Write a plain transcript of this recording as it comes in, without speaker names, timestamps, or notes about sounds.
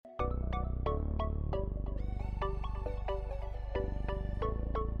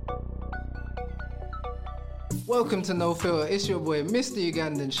Welcome to No Filter. It's your boy, Mr.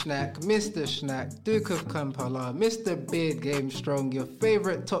 Ugandan Schnack, Mr. Schnack, Duke of Kampala, Mr. Beard Game Strong, your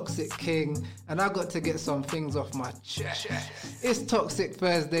favorite toxic king, and I got to get some things off my chest. It's Toxic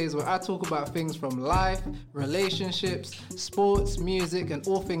Thursdays, where I talk about things from life, relationships, sports, music, and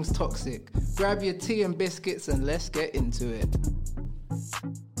all things toxic. Grab your tea and biscuits and let's get into it.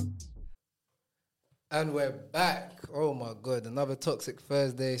 And we're back. Oh my god, another Toxic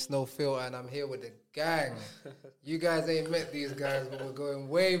Thursday, it's No Filter, and I'm here with the gang. You guys ain't met these guys, but we're going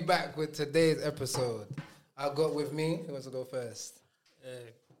way back with today's episode. I got with me, who wants to go first?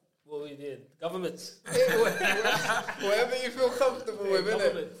 What we did, governments. Whatever you feel comfortable with,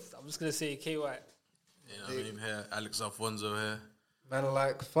 innit? I'm just gonna say KY. Yeah, I mean, here, Alex Alfonso here. Man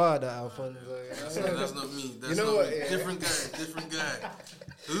like Father Alfonso. You know? That's not me. That's You know not what, me. yeah. Different guy.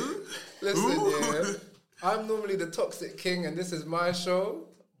 Who? Listen, yeah, I'm normally the toxic king, and this is my show,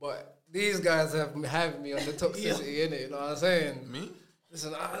 but these guys have me on the toxicity, innit? You know what I'm saying? Me?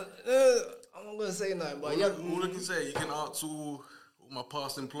 Listen, I'm not gonna say nothing, but All I can say, you can ask all my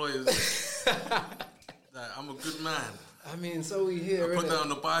past employers that I'm a good man. I mean, so we here, I put innit? that on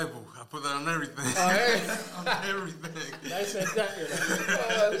the Bible. I put that on everything. Oh, hey. On everything. Nice and that, you know.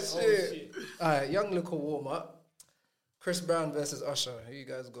 Oh, shit. All right, young little warm up. Chris Brown versus Usher. Who you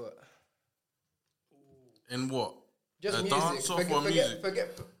guys got? In what? Just music. Dance off or music?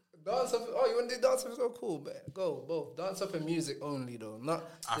 Forget dance off. Oh, you want to do dance off? So cool, but go both. Dance off and music only, though. Not.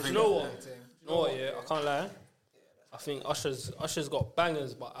 I think You know what? anything. You know what? Yeah, I can't lie. I think Usher's got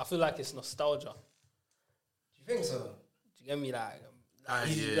bangers, but I feel like it's nostalgia. Do you think so? Do you get me? Like,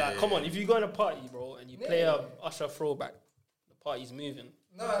 Yeah. come on, if you go on a party, bro, and you play a Usher throwback, the party's moving.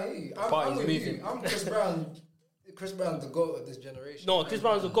 Nah, I'm party's with moving. you. I'm Chris Brown. Chris Brown's the GOAT of this generation. No, Chris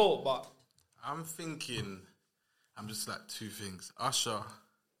Brown's a GOAT, but I'm thinking, I'm just like two things. Usher.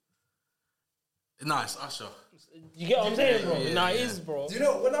 Nice, Usher. you get what I'm saying, bro? Yeah, Nah, yeah. it is, bro. Do you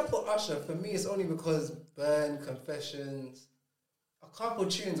know, when I put Usher, for me, it's only because Burn, Confessions, a couple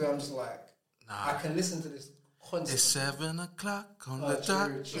tunes where I'm just like, Nah. I can listen to this constantly. It's 7 o'clock on Oh, the dot.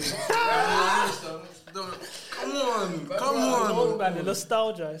 true. Come on. Oh, man, the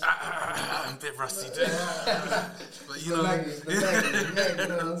nostalgia. I'm a bit rusty too. But you know, You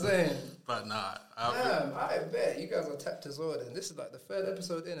know what I'm saying? but nah. Damn, I bet you guys are tapped as well. Then this is like the third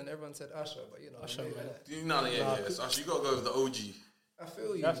episode in, and everyone said Usher, but you know, Usher, man. Yeah. So you gotta go with the OG. I feel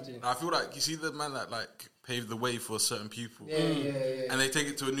you. You have to. I feel like you see the man that like paved the way for certain people, Yeah. and they take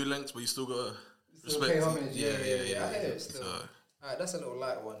it to a new length, but you still gotta Still respect pay it. homage. Yeah. I hear it still. So, All right, that's a little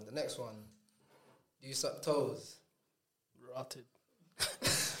light one. The next one. Do you suck toes? Rotted.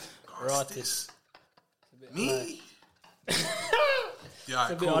 Rotted. It's a bit Me? Yeah,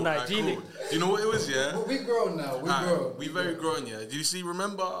 It's a bit unhygienic. You know what it was, yeah? Well, we grown now. We grown. We very grown, yeah. Do you see?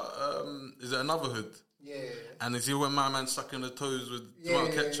 Remember? Is it Another Hood? Yeah. And you see when my man sucking the toes with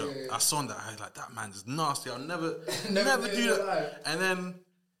tomato ketchup? yeah. I saw that. I was like, that man's nasty. I'll never Never do in your that. life. And then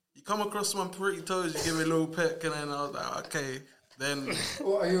you come across someone pretty toes, you give it a little peck, and then I was like, okay. Then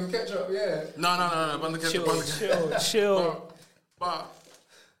What are you on ketchup? Yeah. no, bun the ketchup, bun the ketchup. Chill. But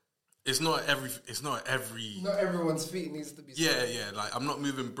it's not every. Not everyone's feet needs to be. Yeah. Like I'm not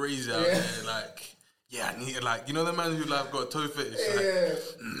moving brazy out Yeah. there. Like I need like you know the man who like got a toe fetish. Like, Yeah.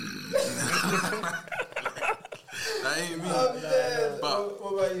 that ain't me. I'm dead. But-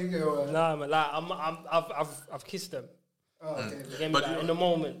 What about you, girl? Nah, man. Like I've kissed them. Oh, okay. You get me? But Like, you- in the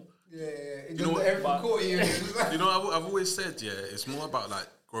moment. Yeah. It know what? everything But- caught you. You know, I've always said, yeah, it's more about like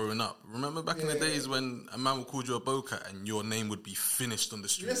growing up. Remember back in the Yeah. days when a man would call you a bocat and your name would be finished on the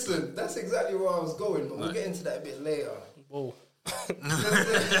street. Listen, that's exactly where I was going, but we'll get into that a bit later. Whoa.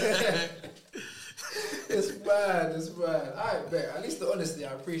 It's bad. I bet. At least the honesty,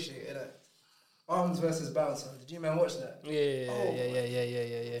 I appreciate it. Arms versus Bouncer. Did you man watch that? Yeah.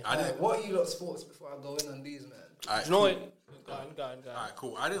 I didn't. What are you lot sports before I go in on these, man? Alright, You know cool. what? Go on. Alright,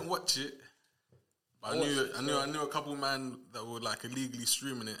 cool. I didn't watch it, but I knew a couple man that were like illegally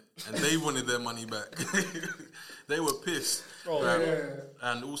streaming it, and they wanted their money back. They were pissed. Bro, Yeah.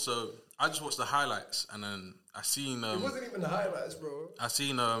 And also, I just watched the highlights, and then I seen It wasn't even the highlights, bro.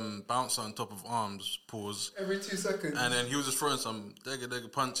 Bouncer on top of Arms pause. Every 2 seconds. And then he was just throwing some dagger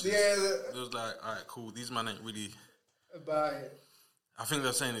punches. Yeah. It was like, all right, cool. These men ain't really. About it. I think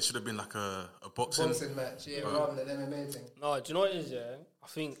they're saying it should have been like a boxing. Boxing match, yeah, rather than MMA thing. No, do you know what it is? Yeah, I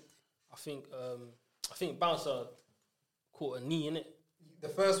think Bouncer caught a knee in it. The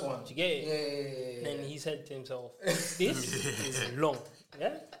first one. Did you get it? Yeah. Then he said to himself, "This is long.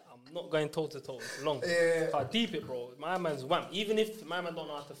 Yeah, I'm not going toe to toe. It's long. Yeah. Can't deep it, bro. My man's wham. Even if my man don't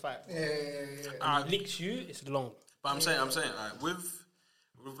know how to fight, Yeah. he licks you. It's long. But I'm saying, like, with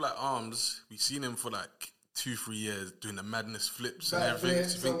like Arms, we seen him for like 2-3 years doing the madness flips Back and everything.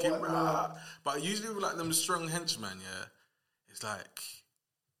 flips So you're thinking, and whatnot. rah. But usually with like them strong henchmen, yeah, it's like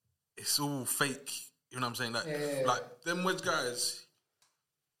it's all fake. You know what I'm saying? Like them wedge guys,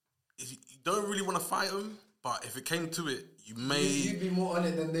 you don't really want to fight them, but if it came to it, You'd be more on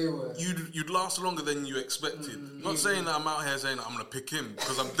it than they were. You'd last longer than you expected. Not saying that I'm out here saying that I'm gonna pick him,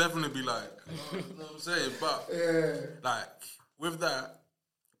 because I'm definitely be like, you know what I'm saying? But like with that,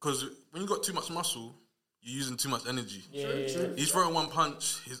 because when you got too much muscle, you're using too much energy. True. He's throwing one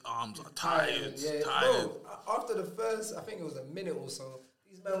punch, his arms are tired. Tired. Bro, after the first, I think it was a minute or so,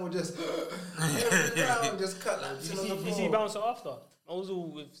 these men were just every round just collapsing on the floor. You see Bouncer after? I was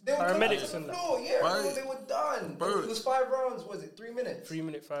all with They were paramedics collapsing and on the that. floor. Yeah, Right. bro, they were done. Bro. It was 5 rounds. Was it 3 minutes? 3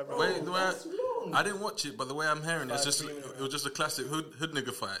 minute, 5 rounds. Wait, the way that's long. I didn't watch it, but the way I'm hearing it, it's just 3 minutes. it was just a classic hood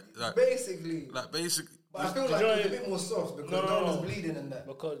nigga fight. Basically. Like basically. But I feel like it was a bit more soft because no one was bleeding in that.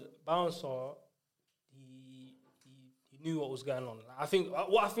 Because Bouncer, he knew what was going on. Like, I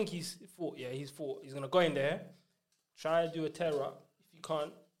think he's thought. He's gonna go in there, try to do a tear up. If you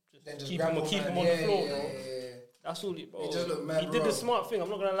can't, just keep him on the floor, bro. That's all it, bro. He just looked mad He did raw. the smart thing. I'm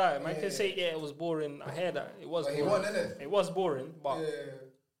not gonna lie. Man can say it was boring. I hear that it was. But boring. he won, innit? It was boring, but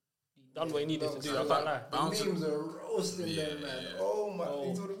he done what he needed to do. I can't lie. The memes are roasting them, man. Oh my,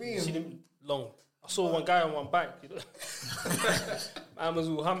 these are the You memes. see them long. I saw one guy on one bike. You know? Man was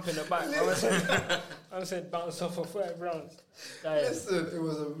all humping the bike. I said bounce off for 5 rounds. Like, Listen, it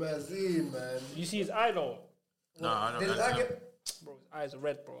was a magazine, man. you see his eye though? No, I don't Did know. I get... Bro, his eyes are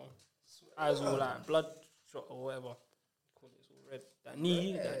red, bro. Eyes all like blood shot or whatever. Call it, it's all red. That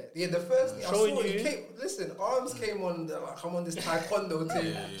knee. Yeah, the first thing I Showing saw, you. he came, listen, arms came on, like, I'm on this taekwondo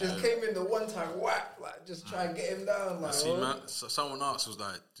thing. Just came in the one time, whack, like, just try and get him down. Like, See, man, so someone asked was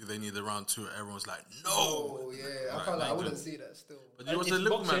like, do they need a round 2? Everyone's like, no. oh, yeah, I can't lie, I wouldn't see that still. But did you watch It's the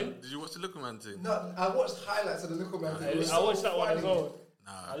Little boxing. Man? Did you watch the Little Man thing? No, I watched highlights of the little man thing. It was I so watched that one as funny. well.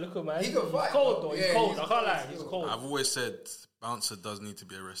 I look at man. He can He's fight, cold bro. though. Yeah, He's cold. he's I can't lie. cold He's still. cold. I've always said Bouncer does need to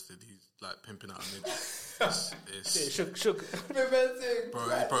be arrested. He's like pimping out a midget. It's Shook. Preventing, bro,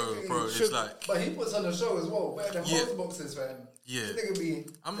 practically. it's like But he puts on a show as well, better than Yeah. most boxers, fam. Yeah. This nigga be...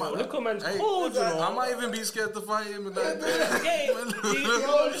 I Bro, might, look at man's hey, cold, you know. I might even be scared to fight him. And like,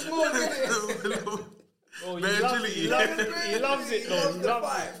 Yo, small nigga. Oh, he Man, loves Chile. it. He loves it, though. loves He the loves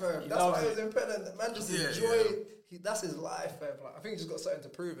fight, it. fam. He That's loves why he it. was independent. The man just Yeah, enjoy. That's his life, fam. Like, I think he's just got something to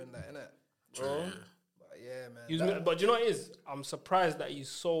prove in that, innit? Bro. But yeah, man. But do you know what it is? I'm surprised that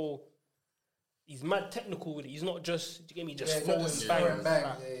he's mad technical with it. He's not just, do you get me, just Yeah, throwing not just bang. throwing bang.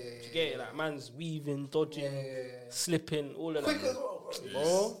 Like, Yeah, do you get it? Like, man's weaving, dodging, slipping, all of Quick that. as well, bro.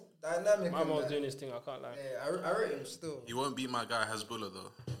 Bro, Dynamic. my and man was that. doing this thing, I can't lie. Yeah, I rate him still. he won't beat my guy Hezbollah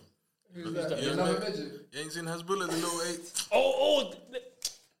though. Who's that? Yeah, Another man. midget. You ain't seen Hezbollah, the little 8? Oh,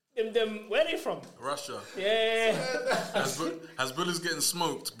 them, where they from? Russia. Yeah. Hezbollah's getting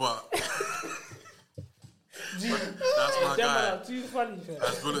smoked, but that's my Them guy. are too funny, fam.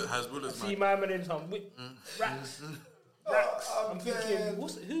 Hezbollah's See my my man in some racks. I'm I'm thinking,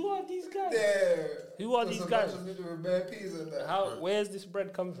 who are these guys? Yeah. Who are There's these a guys? bunch of midget with bare peas and that. Where's this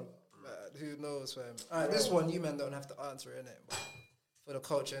bread come from? Man, who knows, fam? Alright, this one you men don't have to answer, innit? For the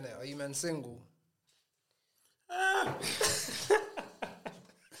culture, innit? Are you men single?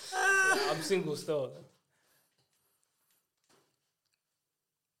 I'm single still.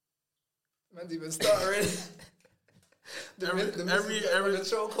 Man's even starting. every the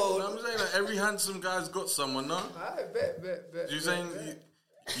chokehold. I'm saying like every handsome guy's got someone, no? Alright, bet. You saying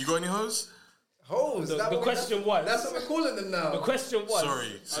you got any hoes? Hoes. The question was. That's what we're calling them now. The question was.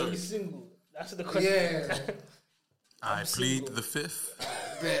 Sorry. Are you single? That's the question. Yeah. I plead the 5th.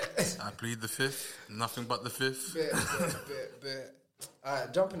 Bet. I plead the 5th. Nothing but the 5th. Bet.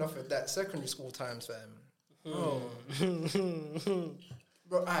 Alright, jumping off of that, secondary school times, fam. Oh.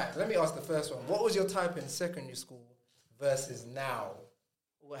 Bro, alright, let me ask the first one. What was your type in secondary school versus now?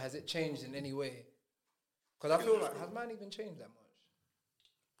 Or has it changed in any way? Because I feel like, has mine even changed that much?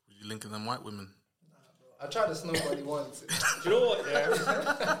 Were you linking them white women? I tried to snowbody once. Do you know what? Yeah.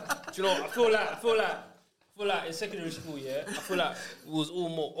 Do you know what? I feel like in secondary school, yeah, I feel like it was all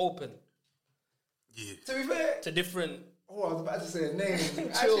more open Yeah. To be fair, to different. oh, I was about to say a name. Chill.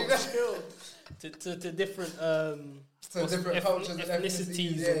 Actually, that's real. To different So different cultures and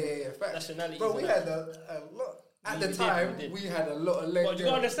ethnicities, Yeah. Fact. nationalities. Bro, we and had that. a lot. At We the did, time, we did. we had a lot of But legs. you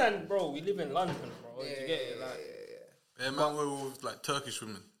gotta understand, bro. We live in London, bro. Yeah, you get it? Like, Yeah, man, we were with like Turkish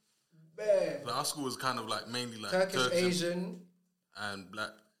women. Man. Like our school was kind of like mainly like Turkish, Turks Asian. and black.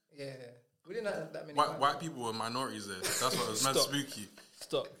 Yeah. We didn't have that many. White people were minorities there. That's why it was mad spooky.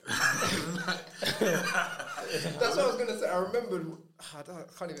 Stop. That's what I was gonna say. I remembered. I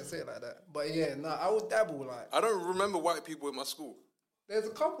can't even say it like that. But yeah, I would dabble. Like, I don't remember white people in my school. there's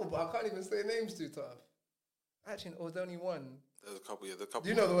a couple, but I can't even say names too tough. Actually, it was only one. There's a couple, yeah. There's a couple. Do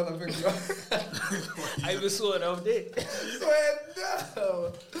you know the one I'm thinking of? I even saw it over there. Swear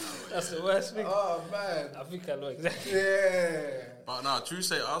down. That's the worst thing. Oh man. I think I know exactly. Yeah. But no, true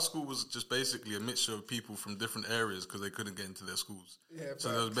say, our school was just basically a mixture of people from different areas because they couldn't get into their schools. Yeah, so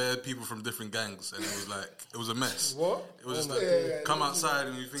there was bad people from different gangs, and it was a mess. What? It was just like, come outside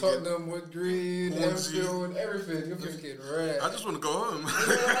and you think Tottenham, Wood Green, Hornsey. Enfield, everything. You're thinking, right? I just want to go home.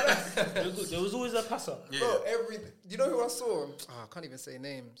 There was always a passer. Yeah. Bro, you know who I saw? I can't even say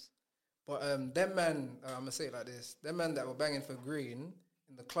names. But them man, I'm going to say it like this. Them man that were banging for Green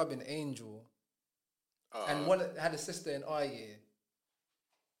in the club in Angel. And one had a sister in our year.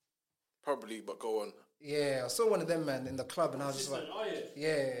 Probably, but go on. Yeah, I saw one of them man in the club and I was just like,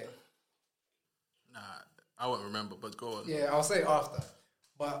 yeah. Nah, I won't remember, but go on. Yeah, I'll say after.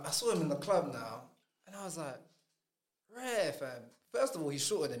 But I saw him in the club now and I was like, rare fam. First of all, he's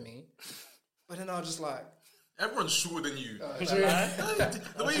shorter than me. But then I was just like, everyone's shorter than you. The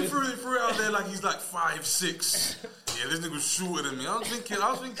The way you threw it out there like he's like 5'6". Yeah, this nigga's shorter than me. I was thinking,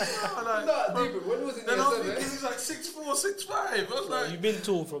 like, nah, dude, when was it? then I was thinking he's like 6'4", 6'5". I was like, You've been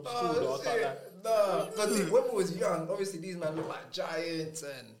tall from school, though. I can't lie. Nah, because when we was young, obviously these men look like giants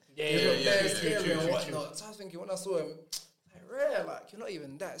and scary and whatnot. So I was thinking when I saw him, like, rare, like, you're not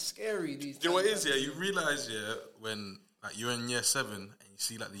even that scary. Do you know what it is? Yeah, you realise when like you're in year 7 and you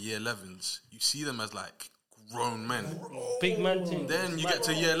see like the year 11s, you see them as like grown men. Big man thing. Then you get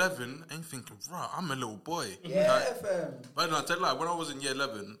to year 11 and you're thinking, right, I'm a little boy. Yeah, like, fam. But no, I tell you, like, when I was in year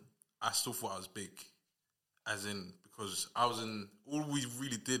 11, I still thought I was big. As in, because all we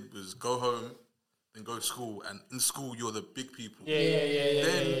really did was go home and go to school, and in school you're the big people. Yeah,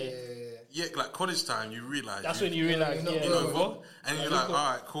 like college time, you realise. That's when you realise, and you're like, all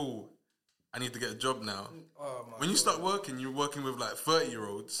right, cool. I need to get a job now. When you start working, you're working with like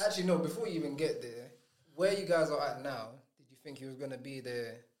 30-year-olds. Actually, no, before you even get there, where you guys are at now, did you think you was going to be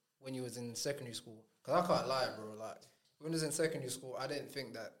there when you was in secondary school? Because I can't lie, bro. Like, when I was in secondary school, I didn't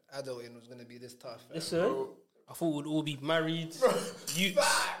think that adulting was going to be this tough. Listen, I thought we'd all be married.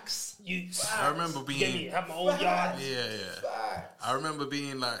 Facts. I remember being... Get me, have my own yard. Yeah. Facts. I remember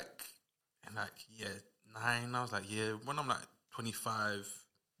being like, in like year 9, I was like, yeah, when I'm like 25...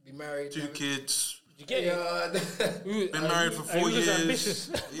 Be married. 2 kids. You get it? Been married for 4 years. Ambitious.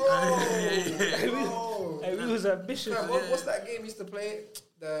 Bro. We was ambitious. Man, what's that game you used to play?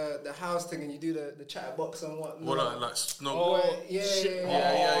 The house thing and you do the chat box and what? What, like Snow? Oh, yeah.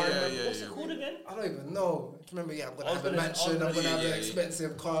 What's it called again? I don't even know. Do you remember? Yeah, I'm gonna have a mansion. I'm gonna have an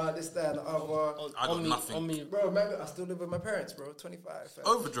expensive car. This, that, and the other. I got nothing. Bro, remember? I still live with my parents, bro. 25.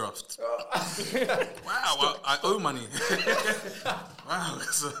 Overdraft. Wow, I owe money. Wow,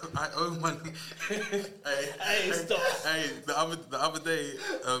 so I owe money. Hey, stop. Hey, the other day,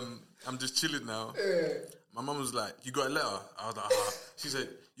 I'm just chilling now. My mum was like, "You got a letter?" I was like, "Ah." She said,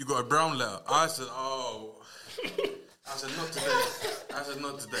 "You got a brown letter?" I said, "Oh." I said, "Not today." I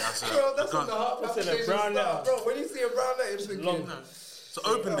said, bro, that's what the heart a brown letter. Bro, when you see a brown letter, it's thinking, so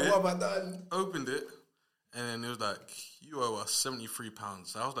opened it. What have I done? Opened it, and then it was like, "You owe us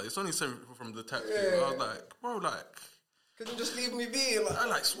 £73." I was like, "It's only 70 from the tax." I was like, "Bro, like, can you just leave me be?" Like, I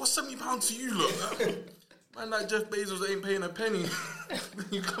like, what's £70 to you, look? Man, like Jeff Bezos ain't paying a penny.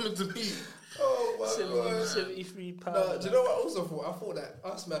 You coming to me? oh my god. £73. No, do you know what I also thought? I thought that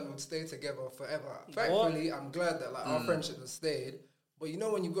us man would stay together forever. Thankfully, I'm glad that like our friendship has stayed. But you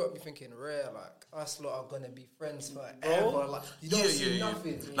know when you got me thinking, rare, like us lot are gonna be friends forever. Like you don't see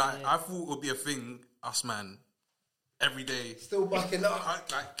nothing. Like I thought it would be a thing, us man, every day. Still bucking up.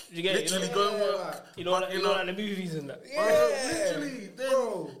 Like You get it, literally you know? go and work. You know, like the movies and that. Yeah, literally.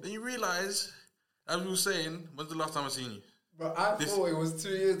 bro. Then you realise, as we were saying, when's the last time I seen you? Bro, I thought it was 2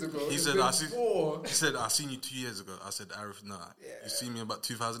 years ago. He It's said, been I see, 4. he said, I seen you 2 years ago. I said, Arif, nah. Yeah. You see me about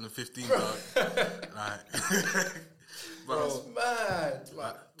 2015, dog. Like, Bro, it's mad.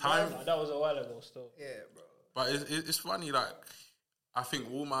 Like, time. That was a while ago still. yeah, bro. But it's funny, like, I think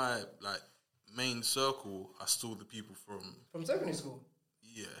all my, like, main circle are still the people from secondary school?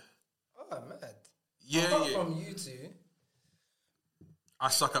 yeah. Oh, mad. Yeah, Apart yeah. from you two. I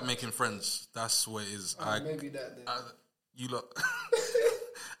suck at making friends. That's what it is. Maybe that then. You look.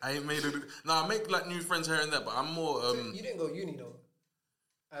 I ain't made it. No, I make like new friends here and there, but I'm more. You didn't go uni though,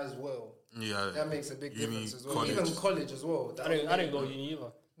 as well. Yeah, That makes a big uni, difference as well. college. Even college as well. I didn't go uni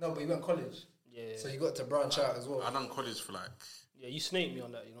either. No, but you went college. Yeah. So you got to branch out as well. I done college for like. Yeah, you snaked me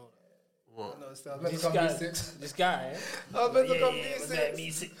on that, you know. What? No, still, I was meant This to come guy, B6. this guy. I was meant to come was B6. at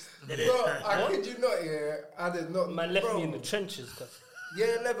B6. Bro, I kid you not, yeah. I did not. Man left bro, me in the trenches. Cause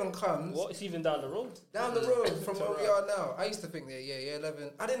Year 11 comes. what? It's even down the road. Down the road from where we are now. I used to think that, year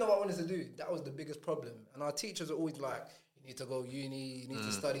 11. I didn't know what I wanted to do. That was the biggest problem. And our teachers are always like, you need to go uni, you need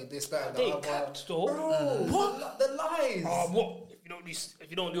to study this, that, and the They other. capped though. Bro, what? The lies. What? If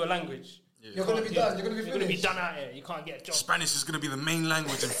you don't do a language, You're going to be done. You're going to be you're gonna be finished. done out here. You can't get a job. Spanish is going to be the main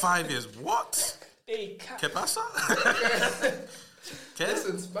language in 5 years. What? They capped. ¿Qué pasa? ¿Qué?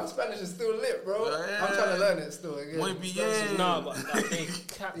 Listen, my Spanish is still lit, bro. Yeah. I'm trying to learn it still. Again. Muy bien. No, but like, they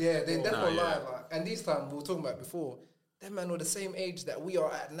capped. Yeah, they bro. definitely Nah, lie. yeah. Like, and these time we were talking about before, them man were the same age that we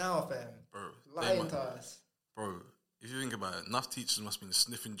are at now, fam. Bro, Lying to us. Bro, if you think about it, enough teachers must have been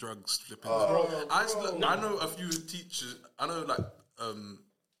sniffing drugs, flipping. Oh, I know a few teachers. I know like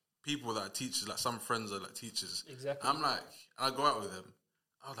people that are teachers. Like some friends are like teachers. Exactly. I'm like, and I go out with them.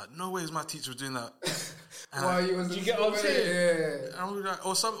 I was like, no way is my teacher doing that. And Why you was Do you in get what I'm school, saying? yeah. And I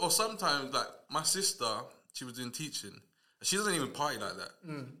was like, or sometimes like my sister, she was doing teaching. She doesn't even party like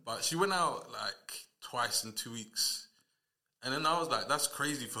that, but she went out like twice in 2 weeks. And then I was like, that's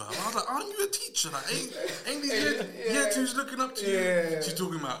crazy for her. I was like, aren't you a teacher? Like, ain't these year twos looking up to you? She's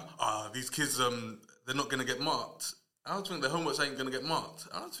talking about, these kids, they're not going to get marked. I was thinking the homeworks ain't going to get marked.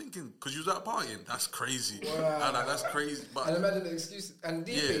 I was thinking, because you was out partying. That's crazy. Wow. I was like, that's crazy. But And imagine the excuses. And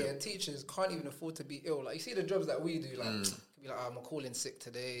these Yeah. days, teachers can't even afford to be ill. Like, you see the jobs that we do, like, could be like, I'm calling sick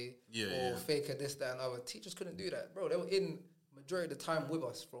today, Yeah, or yeah. faker this, that, and other. Teachers couldn't do that, bro. They were in majority of the time with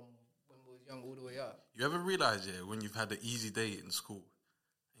us from when we were young all the way up. you ever realize, when you've had an easy day in school,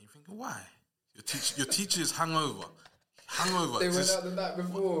 and you're thinking, why? Your teacher is hungover. Hangover. They went Just- out the night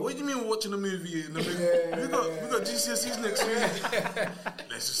before. What do you mean we're watching a movie? In the movie? we got GCSEs next week.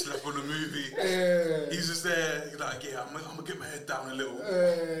 Let's just slap on the movie. He's just there. He's like, I'm gonna get my head down a little.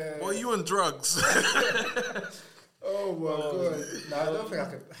 Well, are you on drugs? Oh my god! No, I don't think I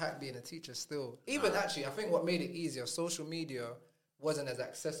could hack being a teacher still. Even actually, I think what made it easier, social media wasn't as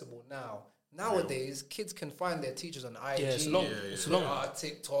accessible now. Nowadays, kids can find their teachers on IG, Yeah, it's long. It's long.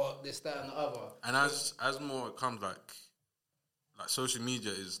 TikTok, this, that, and the other. And as more it comes, like social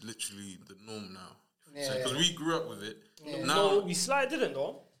media is literally the norm now. Yeah. Because we grew up with it. Yeah. Now No, we slide didn't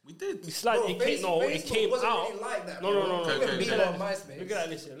though. we did. We slide. Bro, it came. No, it Facebook came wasn't out. really like that, No, bro. no, no, no. Okay, Even okay, Bebo okay. on MySpace. Look at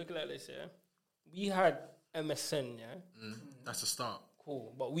this here. Look at this here. We had MSN, yeah. That's a start.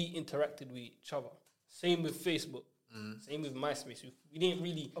 Cool, but we interacted with each other. Same with Facebook. Same with MySpace. We didn't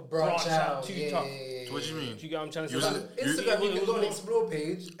really branch out too tough. So what do you mean? Do you get what I'm trying to You say? was Like, in- Instagram, you it can was go on more- explore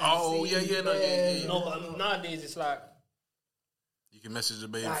page. And Oh, see yeah, no, yeah. No, but nowadays it's like You can message a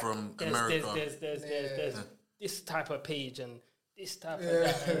babe Like, from there's America. there's this type of page and this type of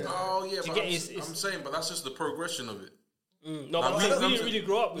that. And, Oh yeah, to but get I'm, it's- I'm saying, but that's just the progression of it. no, Like, but we- we I'm didn't really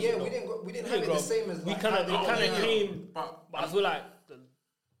grow up with Yeah, it. we though. didn't have didn't it grow the up. same as We like kind of how they do now. came, But but I feel like the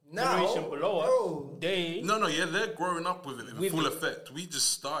Now, generation below us, bro. they no, yeah, they're growing up with it in With full it. effect. We just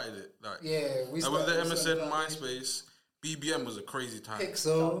started it, like Yeah, we like with the started MSN, certain MySpace, BBM was a crazy time.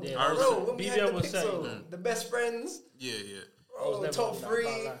 Pixel. Yeah, I Bro, remember- when we had BBM the was Pixel, saying, the best friends, Yeah. I was bro, never top on that, three.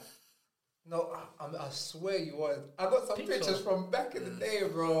 can't lie. No, I swear you was. I got some Pixel. pictures from back in the day,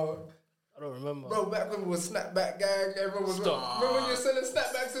 bro. I don't remember. Bro, back when we was snapback gang, everyone was. Stop. Remember when you were selling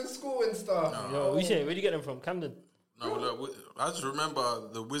snapbacks in school and stuff? Yo, we say, where do you get them from? Camden. No, look, I just remember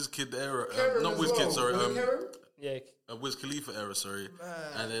the WizKid era, Karen not as WizKid, well. sorry, Was it Karen? Yeah, Wiz Khalifa era, sorry. Man.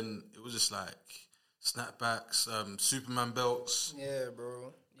 And then it was just like snapbacks, Superman belts. Yeah,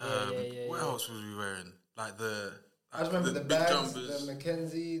 bro. What else was we wearing? Like I just remember the big bags, jumpers. the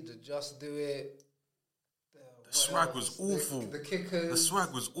Mackenzie, the Just Do It. The swag was awful. The kickers. The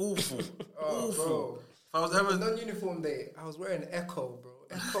swag was awful. Oh, awful. bro. If I was It was ever non-uniform day. I was wearing Echo, bro.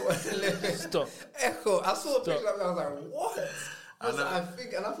 Echo. Stop. Echo. I saw a picture of it. I was like, what? I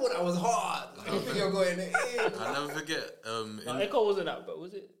think, and I thought I was hard. I think you're going in. I never forget. No, Echo wasn't that bad,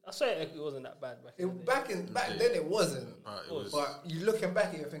 was it? I swear Echo wasn't that bad back in the day. Back then it wasn't. But it was. But you looking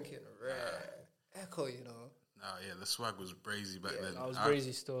back, you're thinking, rare. Echo, you know. Nah, yeah, the swag was brazy back then. I was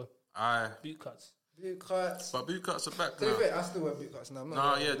crazy still. Boot cuts. Boot cuts. But boot cuts are back To be now. fair, I still wear boot cuts now. I'm not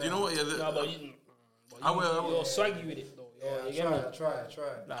Nah, wearing yeah. them Do you now. know what? Yeah, No, but you, wear- you're swaggy with it though. Yeah, You get me? I try.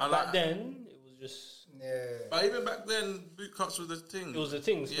 Like, I like- back then, it was just Yeah. But even back then, boot cuts were the thing. it was a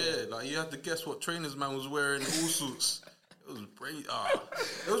thing. So. Yeah, like you had to guess what trainers man was wearing, all suits. It was brazy.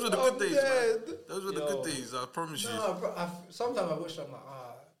 Those were the good days, man. Those were the good days. I promise you. No, bro, sometimes I wish I'm like,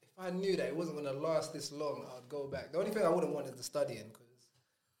 if I knew that it wasn't going to last this long, I'd go back. The only thing I wouldn't want is the studying, because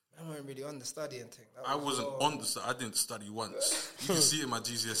I wasn't really on the studying thing. That I was wasn't so- on the. I didn't study once. You can see it in my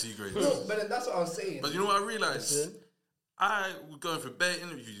GCSE grades. No, but then that's what I was saying. But you know what I realized? I was going for bare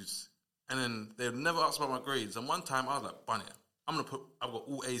interviews, and then they would never ask about my grades. And one time I was like, Bunny, I've got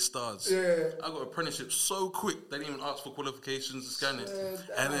all A stars. Yeah. I got apprenticeship so quick, they didn't even ask for qualifications to scan it.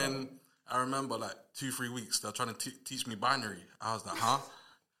 And then I remember like 2-3 weeks, they were trying to teach me binary. I was like, huh?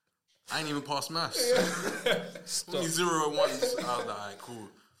 I ain't even passed maths. Only 0 and 1s. I was like, all right, cool.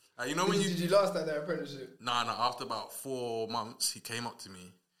 You know when Did you last that apprenticeship? Nah. After about 4 months, he came up to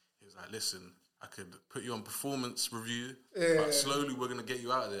me. He was like, listen, I could put you on performance review, but slowly we're going to get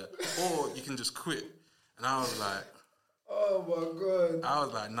you out of there. Or you can just quit. And I was like... Oh, my God. I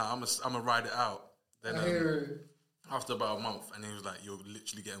was like, nah, I'm going to ride it out. Then I hear it. after about a month, and he was like, you're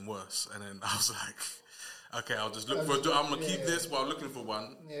literally getting worse. And then I was like, okay, I'll just look for a job. I'm going to keep this while looking for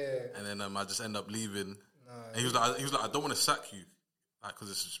one. Yeah. And then I just end up leaving. And he was like, I don't want to sack you, like, because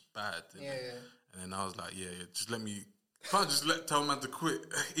this is bad. Yeah. And then I was like, yeah, just let me... Can't just tell man to quit.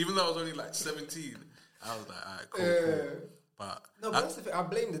 Even though I was only like 17, I was like, all right, cool. But no, but that's the thing. I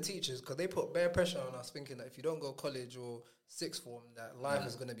blame the teachers because they put bare pressure on us, thinking that if you don't go college or sixth form, that life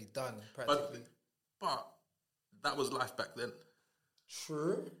is going to be done practically. But that was life back then.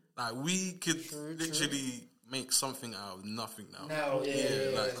 True. Like we could literally make something out of nothing now. Now,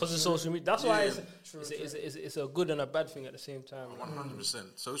 because of social media. That's why it's a good and a bad thing at the same time.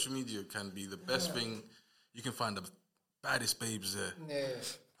 100%. Social media can be the best thing. You can find the baddest babes there. Yeah.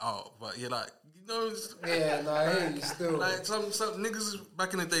 Oh, but you're like, you know... I hear you still. Like, some niggas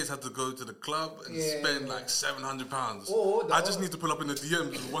back in the days had to go to the club and spend like £700. Or I just need to pull up in the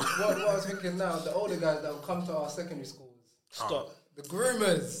DMs. What I was thinking now, the older guys that will come to our secondary schools. Stop. The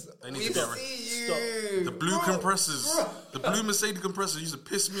groomers. They need to get see Stop. you. The blue compressors. The blue Mercedes compressors used to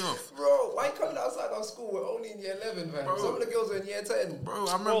piss me off. Bro, why you coming outside our school? We're only in year 11, man. Bro. Some of the girls are in year 10. Bro,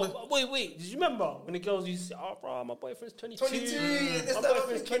 I remember... Bro, wait. Did you remember when the girls used to say, oh, bro, my boyfriend's 22. 22. My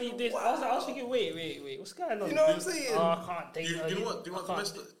boyfriend's 20 this. Wow. I was thinking, wait. What's going on? You know what I'm saying? Oh, I can't date her. You know what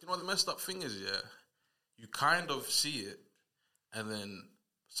the messed up thing is, yeah? You kind of see it, and then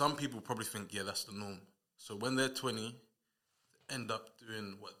some people probably think, yeah, that's the norm. So when they're 20, they end up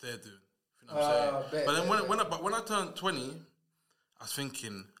doing what they're doing. You know what I'm saying? But then when I turned 20, I was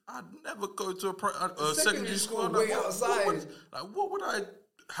thinking, I'd never go to a secondary school. Way outside. What would I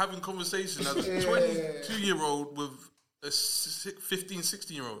have in conversation as a 22-year-old with a 15,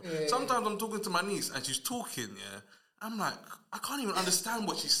 16-year-old? Sometimes I'm talking to my niece and she's talking, I'm like, I can't even understand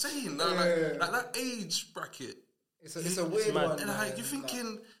what she's saying. Like that age bracket. It's a weird one. And you're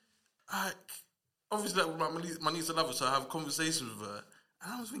thinking, obviously, my niece, I love her, so I have conversations with her.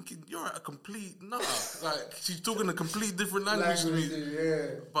 And I was thinking, you're at a complete nutter. Like, she's talking a complete different language to me.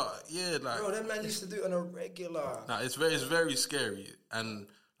 But, bro, that man used to do it on a regular. It's very scary. And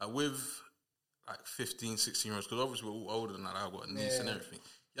with, 15, 16-year-olds, because obviously we're all older than that, I've got a niece and everything.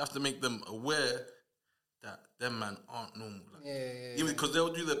 You have to make them aware that them man aren't normal. Even because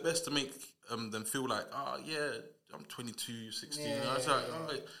they'll do their best to make them feel like, I'm 22, 16. It's like,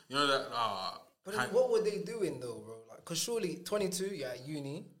 you know that, But then what were they doing though, bro? Because surely 22, you're at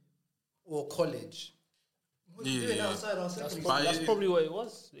uni or college. What are you doing outside our secondary school? That's probably what it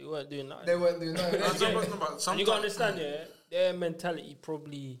was. They weren't doing that. They weren't doing that. And you got to understand, their mentality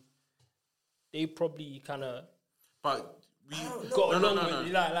they probably kind of... But we got along with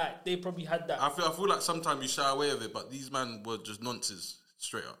it. Like, they probably had that. I feel like sometimes you shy away of it, but these men were just nonsense.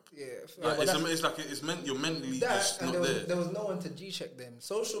 Straight up. You're mentally just not there. There was no one to G-check them.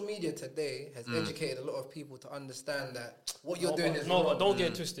 Social media today has educated a lot of people to understand that what you're doing is wrong. No, but don't get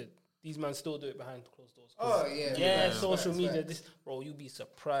it twisted. These men still do it behind closed doors. Oh, yeah. Yeah, social media. This, bro, you'd be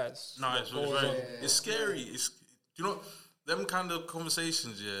surprised. No, it's scary. You know, them kind of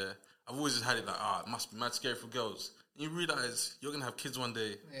conversations, I've always just had it like, it must be mad scary for girls. And you realise you're going to have kids one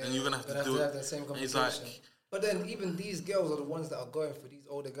day, and you're going to have to have that same conversation. But then even these girls are the ones that are going for these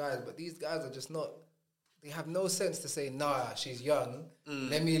older guys. But these guys are just not... They have no sense to say, nah, she's young.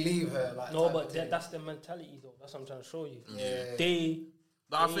 Let me leave her. That's their mentality, though. That's what I'm trying to show you. Yeah. They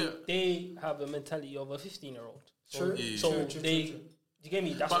have a mentality of a 15-year-old. True. True. You get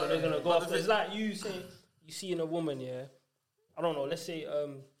me? That's what they're going to go after. It's like you say, you see in a woman, I don't know, let's say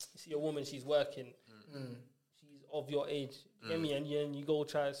you see a woman, she's working. She's of your age. You get me? And you go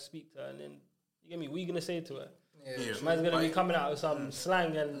try to speak to her, and then... You get me? What are you gonna say to her? Man's gonna be coming out with some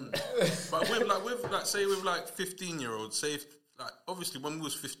slang and. But with 15-year-olds, obviously when we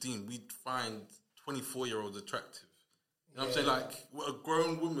was 15, we'd find 24-year-olds attractive. You know what I'm saying? Like a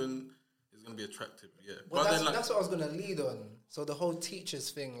grown woman is gonna be attractive, Well, that's what I was gonna lead on. So the whole teachers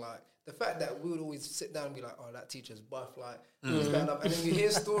thing, like the fact that we would always sit down and be like, "Oh, that teacher's buff," stand up, and then you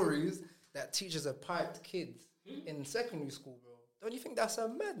hear stories that teachers have piped kids in secondary school, bro. Don't you think that's a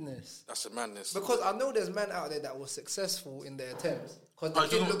madness? That's a madness. Because I know there's men out there that were successful in their attempts. Because the Oh,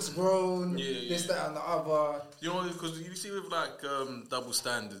 kid looks grown, Yeah, this, yeah. that, and the other. You know, because you see with like double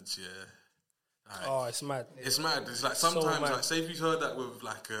standards, yeah. Like, Oh, it's mad. it's mad. It's like sometimes, mad. like, say if you heard that with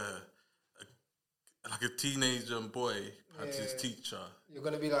like a teenager boy and his teacher, You're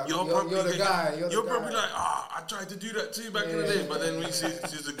gonna be like, you're the guy. You're probably like, I tried to do that too back in the day. But then when you see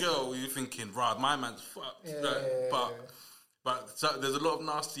she's a girl, you're thinking, right, my man's fucked. Yeah, Like, yeah, but so there's a lot of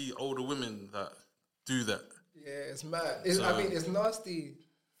nasty older women that do that. Yeah, it's mad. I mean, it's nasty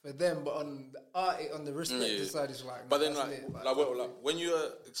for them, but on the respect side, it's like. But then, that's like, lit. when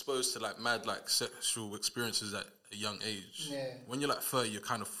you're exposed to like mad like sexual experiences at a young age, when you're like 30, you're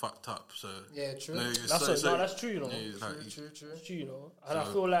kind of fucked up. So yeah, true. That's true, you know. True. That's true, you know. And I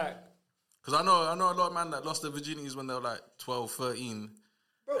feel like, because I know a lot of men that lost their virginities when they were like 12, 13.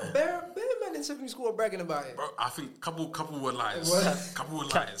 Bro, bare men in secondary school are bragging about it. Bro, I think couple were liars. What? Couple were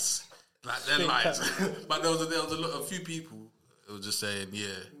liars. Like they're liars. But there was a few people who were just saying,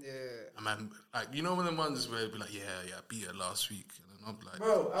 yeah. Man, like, you know when the ones where it'd be like, I beat her last week, and then I'm like,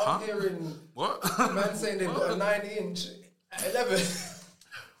 bro, I'm hearing what? man saying they've got a 9-inch at 11.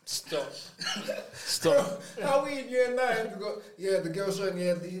 stop. Bro, how we in year 9? The girl showing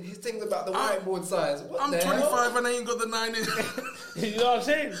his things about the whiteboard size. What I'm the 25 hell? and I ain't got the 9 inch. You know what I'm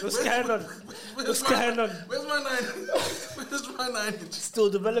saying? What's going on? What's going on? Where's my 9 inch? Where's my 9 inch? Still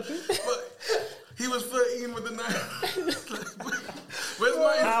developing? But he was 13 with the 9.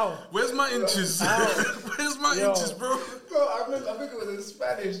 Where's my inches? Where's my inches, bro? Bro, I think it was in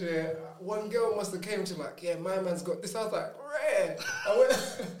Spanish. One girl must have came to like, my man's got this. I was like, rare. I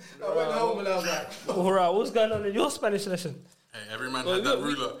went home and I was like, All right, what's going on in your Spanish lesson? Hey, every man had that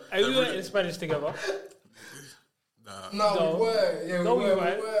ruler. Are we were in Spanish together? No, we were. Yeah, No, we we were.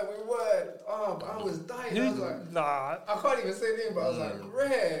 weren't. We were. Oh, but I was dying. I was like, Nah. I can't even say the name, but I was like,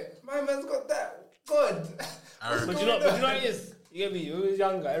 rare. My man's got that. Good. But you know what it is? You get me? When we was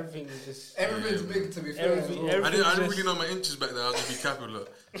younger, everything was just... Everything's big, to be fair. I didn't really know my inches back then. I was just be capping. Look.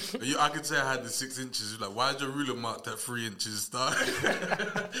 I could say I had the 6 inches. Like, why is your ruler marked at 3 inches? 3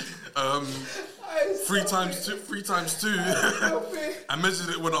 times 2. 3 times 2. I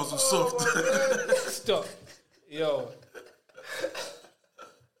measured it when I was on soft. Stop. Yo.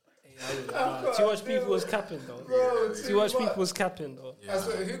 Too much people was capping though. Bro, too much people was capping though. I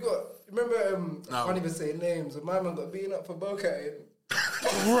swear, who got... Remember, I can't even say names, but my man got beaten up for bowcatting.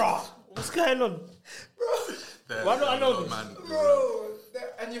 Bruh, what's going on? Bro, why don't I know this? Man, bro,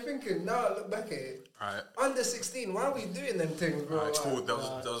 and you're thinking, now I look back at it, right. under 16, why are we doing them things, bro? Right, cool. Like, There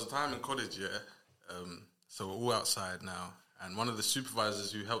was a time in college, so we're all outside now, and one of the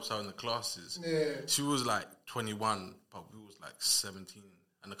supervisors who helps out in the classes, she was like 21, but we was like 17,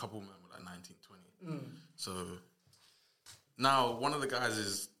 and a couple of men were like 19, 20. So now one of the guys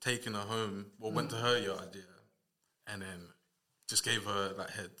is taking her home, or went to her yard, and then just gave her like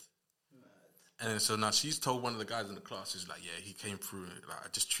head. And then so now she's told one of the guys in the class, she's like, he came through, like I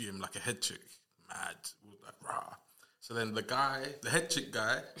just treat him like a head chick. Mad. Like, rah. So then the head chick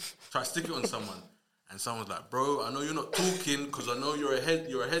guy, tried to stick it on someone. And someone's like, bro, I know you're not talking because I know you're a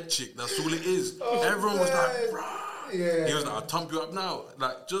head chick. That's all it is. Everyone was like, rah. Yeah. He was like, I'll thump you up now.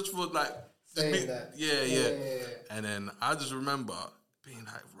 Like, just for like... Saying that. Yeah. And then I just remember being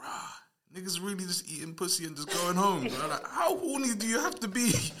like, rah, niggas really just eating pussy and just going home. Bro. Like, how horny do you have to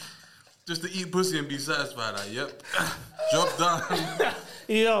be just to eat pussy and be satisfied? Like, yep, job done.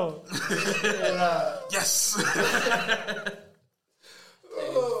 Yo. Yes.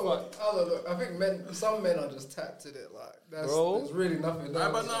 I think some men are just tapped to it. Like, there's really nothing.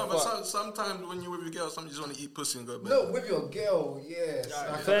 But sometimes when you're with your girl, sometimes you just want to eat pussy and go to bed. No, with your girl, yes.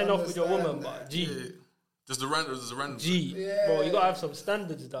 Fair enough with your woman, that. but G. Yeah. Just a random. G. Yeah. Bro, you gotta have some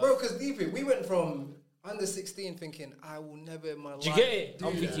standards, dog. Bro, because deep it, we went from under 16 thinking, I will never in my life. Do you get it? do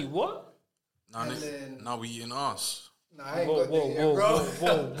I'm that. thinking, what? Now we eating ass. Nah, I ain't got that yet, bro.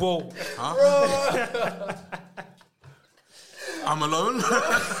 Whoa. Huh? I'm alone.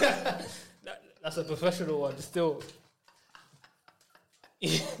 That's a professional one, still.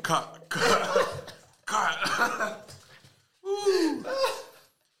 Cut. Woo.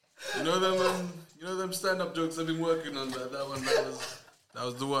 You know them stand-up jokes I've been working on. That one. That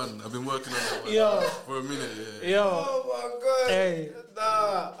was the one. I've been working on that one for a minute. Yeah. Oh my god. Hey.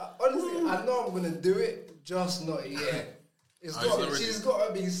 Nah, honestly, I know I'm gonna do it, just not yet. She's got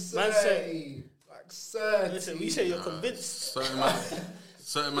to be 30. Like 30. Listen, we say you're convinced.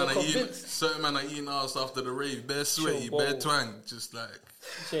 Certain man are eating ass after the rave. Bare sweaty, bare twang. Just like...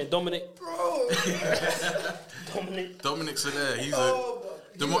 You saying Dominic? Bro. Dominic's in there.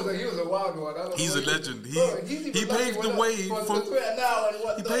 He was a wild one. I don't He's know a legend. He paved paved the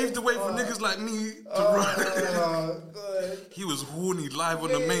way for niggas like me to run. Good. He was horny live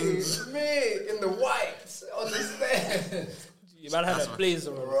on the mains. Me in the whites on the stand. You might have that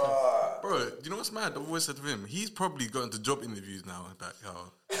blazer on. Bro, do you know what's mad? I've always said to him, he's probably going to job interviews now. Like,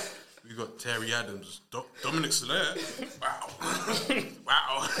 we got Terry Adams, Dominic Soler. Wow.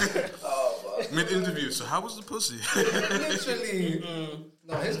 Wow. Mid-interview, so how was the pussy? Literally.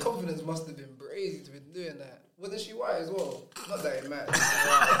 No, his confidence must have been crazy to be doing that. Wasn't she white as well? Not that it matters.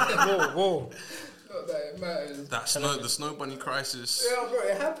 Whoa. Not that it matters. The Snow Bunny crisis. Yeah, bro,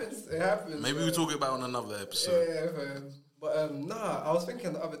 it happens. It happens. Maybe we'll talk about it on another episode. Yeah, fam. But I was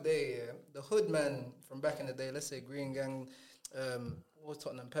thinking the other day, the hood man from back in the day, let's say Green Gang, what was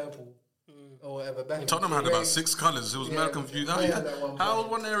Tottenham Purple or whatever. Tottenham had about 6 colours. It was mad confused. How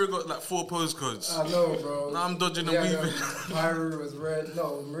one area got like 4 postcodes? I know, bro. Now I'm dodging and weaving. Pyro was red.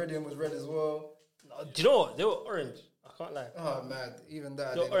 No, Meridian was red as well. No, do you know what? They were orange. I can't lie. Oh, man. Even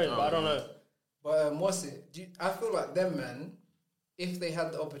that. They were orange, but I don't know. But what's it? I feel like them, man, if they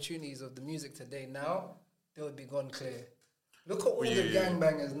had the opportunities of the music today now, they would be gone clear. Look at all the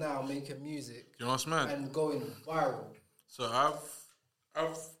gangbangers now making music. You know what's mad? And going viral. So I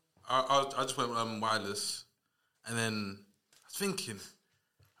just went wireless, and then I was thinking,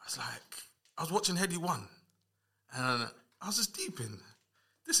 I was watching Heady One, and I was just deep in.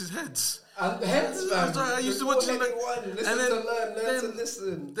 This is Heads. Heads, man. I used to watch it. Listen to learn to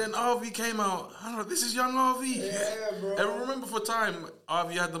listen. Then RV came out. I don't know, this is young RV. Yeah, bro. And remember for a time,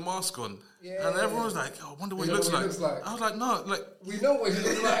 RV had the mask on. Yeah. And everyone was like, I wonder what he looks like. I was like, no, like... We know what he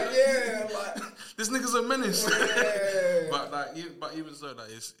looks like, yeah. Like, this nigga's a menace. Yeah. but even so, like,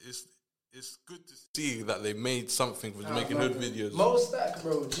 it's good to see that they made something for making hood videos. Mo Stack,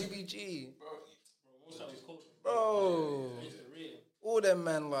 bro. GBG. Bro. All them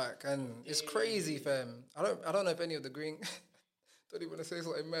man and it's crazy, fam. I don't know if any of the green don't even want to say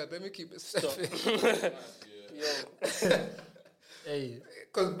something mad. Let me keep it safe. Yo. Hey.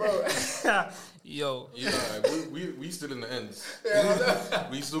 Cause bro. Yo. Yeah, we still in the ends. Yeah,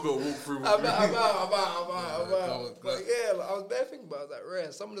 we still got to walk through. I'm out. But yeah, I was there thinking about that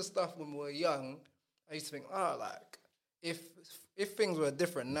rare. Some of the stuff when we were young, I used to think, if things were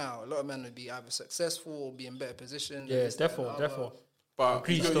different now, a lot of men would be either successful or be in better position. Yeah, definitely. But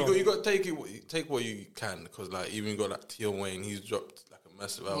you got to take what you can, because like even you got like Tion Wayne, he's dropped like a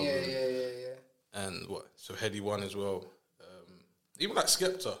massive album. Yeah. And so Heady One as well. Even like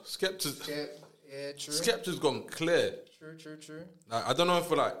Skepta. Yeah, true. Skepta's gone clear. True. Like, I don't know if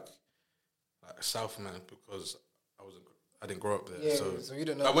we're like a South man, because I didn't grow up there. Yeah, so you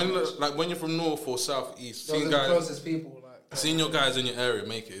don't know. When you're from North or South East, those are the closest people. Seeing your guys in your area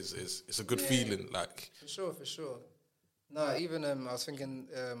make it is a good feeling. Like for sure. No, even I was thinking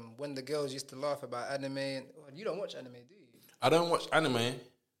when the girls used to laugh about anime, and you don't watch anime, do you? I don't watch anime,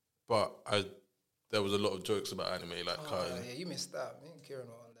 but there was a lot of jokes about anime, like yeah, you missed out. Me and Kieran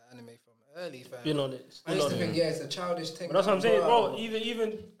were on the anime from early, fam. Been on it. I used to think, it's a childish thing. But that's what I'm saying, bro.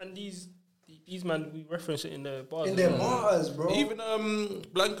 Even and these man, we reference it in the bars. In their bars, bro. Even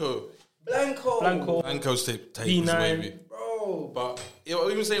Blanco's tape is wavy, bro. But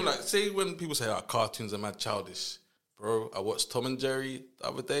even saying say when people say cartoons are mad childish, bro. I watched Tom and Jerry the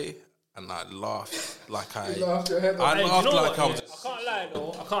other day, and I laughed like I laughed your head off. I laughed like I was. I can't lie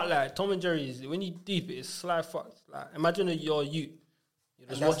though. I can't lie. Tom and Jerry is, when you deep it, it's sly fucked. Like imagine you're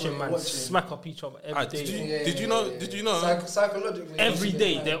just watching man smack up each other every day. Did you know? Psychologically, every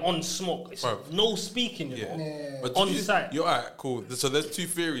day they're on smoke. It's no speaking, you know. Yeah. But on site. You're alright, cool. So there's 2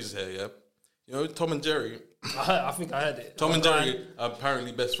 theories here, yeah. You know, Tom and Jerry. I think I heard it. Tom and Jerry are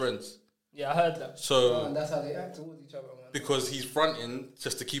apparently best friends. Yeah, I heard that. So and that's how they act towards each other, man. Because he's fronting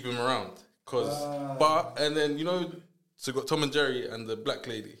just to keep him around. And then so got Tom and Jerry and the black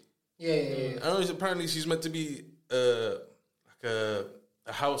lady. Yeah. I know apparently she's meant to be like a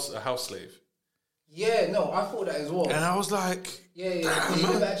house slave. Yeah, no, I thought that as well. And I was like, yeah. You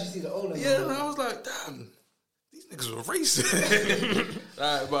never actually see the owner. Yeah, and I was like, damn, these niggas were racist.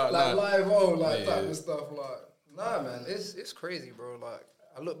 live type of stuff. Like, nah, man, it's crazy, bro. Like,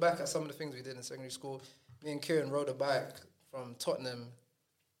 I look back at some of the things we did in secondary school. Me and Kieran rode a bike from Tottenham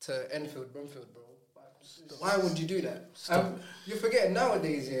to Enfield, Bromfield, bro. Why would you do that? You're forgetting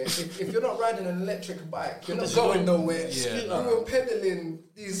nowadays, if you're not riding an electric bike, you're not going nowhere. You were pedaling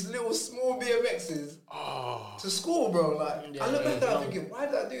these little small BMXs to school, bro. Like, I look back at that thinking, why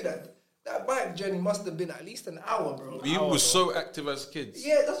did I do that? That bike journey must have been at least an hour, bro. We were so active as kids.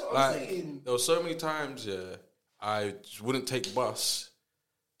 Yeah, that's what I'm saying. There were so many times, I just wouldn't take bus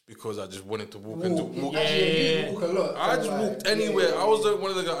because I just wanted to walk and walk. Actually, you walk a lot. I so just like, walked anywhere. I was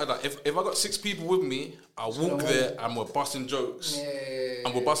one of the guys. Like, if I got 6 people with me, I'll walk there and we're busting jokes.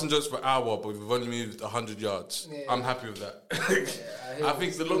 And we're busting jokes for an hour, but we've only moved 100 yards. I'm happy with that. I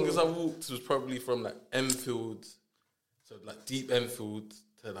think the longest I walked was probably from like Enfield, so like deep Enfield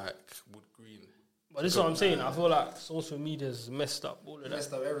to like Wood Green. But this is what I'm saying. I feel like social media's messed up all of that.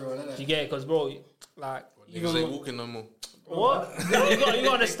 Messed up everyone, innit? You get it? Because, bro, like... Niggas ain't walking no more. What? you got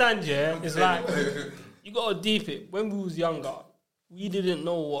to understand, yeah? It's like, you got to deep it. When we was younger, we didn't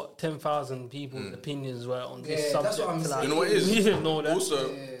know what 10,000 people's opinions were on this subject. That's what I'm saying. You know what it is? We didn't know that. Also,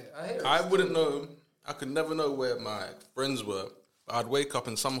 I wouldn't know, I could never know where my friends were. But I'd wake up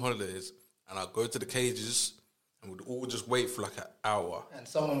in some holidays and I'd go to the cages and we'd all just wait for like an hour. And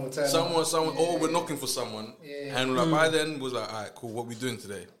someone would tell Someone, or we're knocking for someone. And like by then, was like, all right, cool, what we doing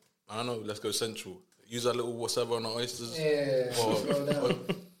today? I don't know, let's go Central. Use our little whatever on our oysters.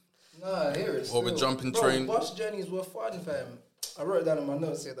 Nah, here it's or we're jumping train. Bus journeys were fun, fam. I wrote it down in my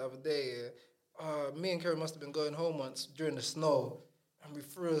notes here the other day. Me and Kerry must have been going home once during the snow. And we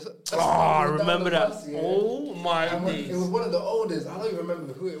threw I remember that. Bus, Oh my days. It was one of the oldest. I don't even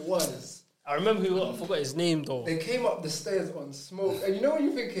remember who it was. I remember I forgot his name though. They came up the stairs on smoke. And you know what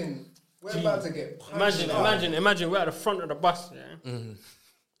you're thinking? We're about to get punched Imagine we're at the front of the bus, yeah?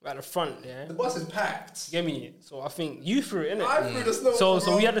 We're at the front, yeah? The bus is packed. Get me? So I think you threw it, innit? I threw the snowball.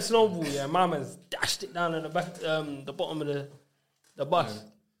 So we had the snowball, yeah? My man's dashed it down in the back, the bottom of the bus.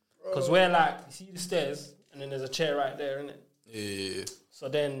 Because we're like, you see the stairs, and then there's a chair right there, innit? Yeah. So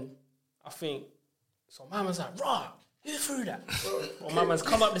then, I think, so my man's like, rah, who threw that? Or my man's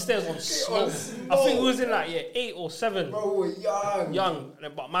come up the stairs on snow. I think we was in like, 8 or 7. Bro, we're young. Young.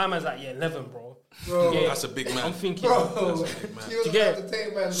 But my man's like, 11, bro. Bro, that's a big man. I'm thinking, bro, you get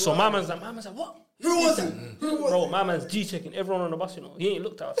it? So my man's like, what? Who was it? Bro, my man's G-checking everyone on the bus, you know. He ain't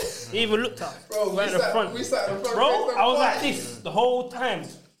looked at us. He even looked at us. Bro, we sat in the front. Bro, I was like this the whole time.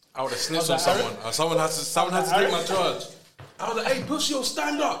 I would have snitched on someone. Someone had to take my charge. I was like, hey, pussy,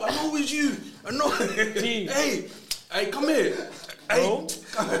 stand up. I know it's you. I know. Hey, come here. Hey. Bro,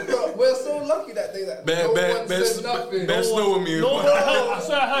 we're so lucky that day that no one said nothing. Bear snow with me. I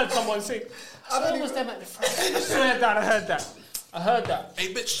swear I heard someone say, I was them at the front. I swear that I heard that.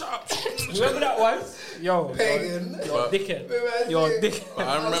 Hey, bitch, shut up. Whoever that was, yo, Pagan. you're a dickhead. You're a dickhead.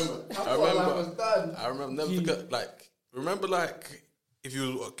 I remember, never forget, like, remember, like, if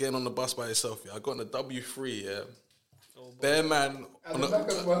you were getting on the bus by yourself, I got on the W3, yeah. Bare man at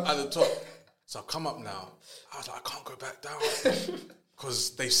the top. So I come up now. I was like, I can't go back down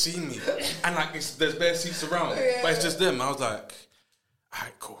because they've seen me, and like there's bare seats around, but it's just them. I was like, all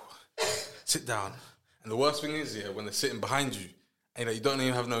right, cool, sit down. And the worst thing is, when they're sitting behind you, and you don't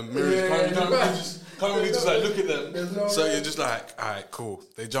even have no mirrors. Can't really just like look at them. So you're just like, all right, cool.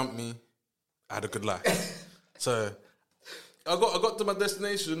 They jumped me. I had a good life. So I got to my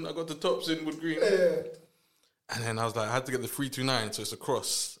destination. I got to Tops in Wood Green. And then I was like, I had to get the 329, so it's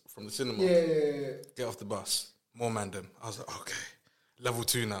across from the cinema. Get off the bus. More man them. I was like, okay, level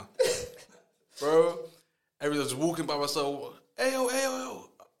 2 now. Bro, everyone's walking by myself. Ayo,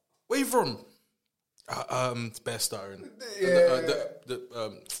 where you from? It's Best Starring.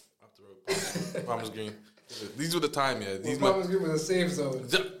 Farmers Green. These were the time, Farmers Green was a safe zone.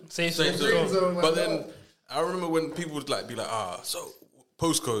 Safe zone. But then I remember when people would like be like, so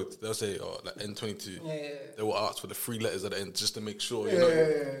postcode, they'll say, like N22. They will ask for the 3 letters at the end just to make sure, you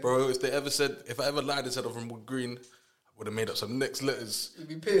know. Bro, if I ever lied and said I'm from Wood Green, I would have made up some next letters. You'd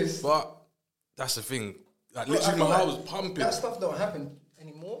be pissed. But that's the thing. Like, literally, my heart was pumping. That stuff don't happen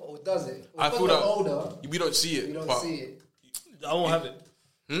anymore, or does it? Or I feel that older, we don't see it. You don't see it. I won't have it.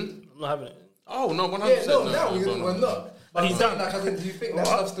 I'm not having it. Oh, no, 100%. No, we're not. But he's done. Like, do you think that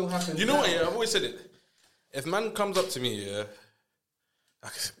stuff still happens? You know what, I've always said it. If man comes up to me,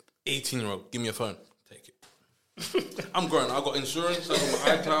 like 18-year-old, give me a phone, take it. I'm grown. I got insurance. I got my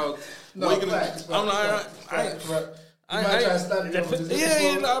iCloud. No, what are you facts, gonna? I'm like, I'm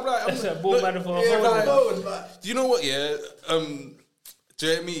do you know what? Yeah,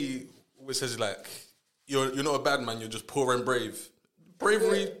 Jeremy always says like, you're not a bad man. You're just poor and brave.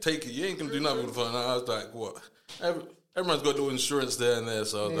 Bravery, take it. You ain't gonna do nothing with the phone. I was like, what? Everyone's got a little insurance there and there.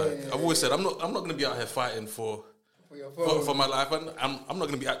 So I was like, I've always said I'm not gonna be out here fighting for my life. I'm not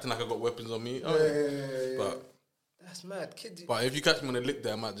going to be acting like I got weapons on me. But that's mad, kids. But if you catch me on a lick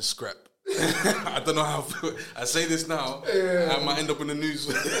there, I might just scrap. I don't know how I say this now. I might end up in the news.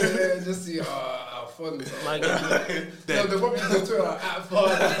 Just see how fun. No, they're probably going to at fun.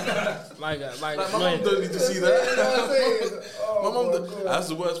 My God. My mum don't need to see that. My mum. That's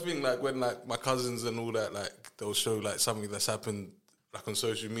the worst thing. Like when like my cousins and all that, like they'll show like something that's happened like on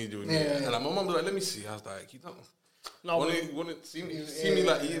social media with me, Yeah. and like my mum was like, "Let me see." I was like, "You don't No, want to see me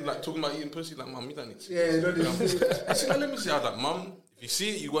like eating, like talking about eating pussy? Like, mum, you don't need to." Yeah, you don't need to see that. I said, "Let me see." I was like, "Mum, if you see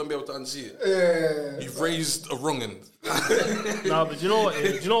it, you won't be able to unsee it. Yeah. You've raised a wrong end." no, but do you know what?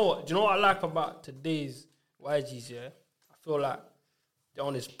 Do you know what I like about today's YGs? Yeah, I feel like they're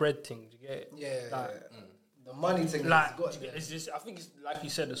on this bread thing. Do you get it? Yeah. Like, The money thing. Like, got it's just, I think it's like you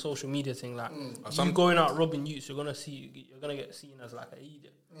said, the social media thing. Like, Some- you going out robbing youths, you're gonna get seen as like an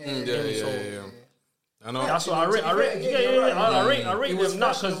idiot. Yeah. I know. That's what I rate. I rate them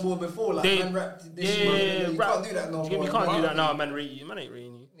not because before, like, they, man rapped this shit, you can't do that no more. You can't do that now, man. Rate you, man ain't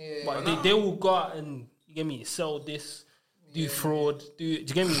rating you. Yeah. But they will go out and you get me sell this, do fraud, do you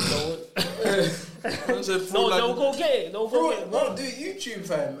get me? No, they'll go get it. They'll go get it. Bro, do YouTube,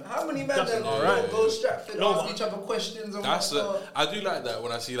 fam. How many men That's that alright. go Stratford, No, ask but- each other questions and That's whatnot? I do like that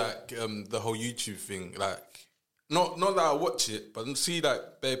when I see like the whole YouTube thing. Like, not that I watch it, but see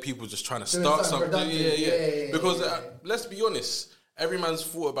like bare people just trying to Doing start something something. productive. Yeah. Because let's be honest, every man's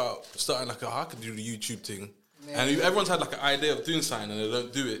thought about starting like, I could do the YouTube thing, and everyone's had like an idea of doing something and they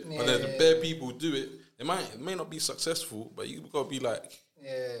don't do it. But there's bare people who do it. It may not be successful, but you gotta be like,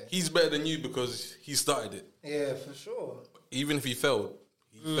 he's better than you because he started it. Yeah, for sure. Even if he failed,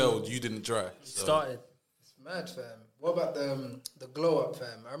 failed. You didn't try. So. Started. It's mad, fam. What about the glow up,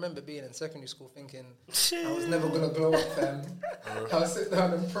 fam? I remember being in secondary school thinking I was never gonna glow up, fam. I'll sit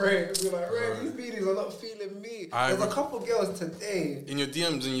down and pray and be like, right, these beanies are not feeling me. There's a couple girls today, In your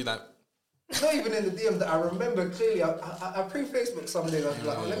DMs and you like, not even in the DM, that I remember clearly. I pre-Facebook someday. I was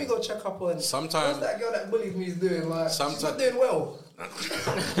like, let me go check up on. Sometimes- what's that girl that bullied me is doing? Like, she's Sometimes- not doing well.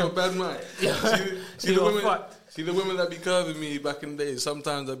 you're a bad man. See the women that be curving me back in the days.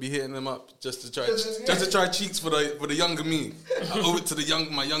 Sometimes I'd be hitting them up just to try cheeks for the younger me. I owe it to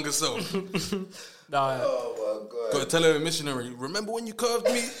my younger self. Nah, Oh my god. Gotta tell her a missionary. Remember when you curved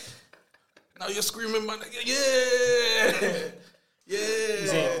me? Now you're screaming, my nigga.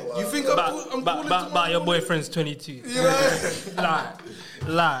 Yeah. You think I'm calling to but your boyfriend's 22. Yeah.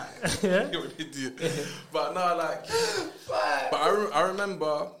 Lie. Yeah. You're an idiot. But no, like, but I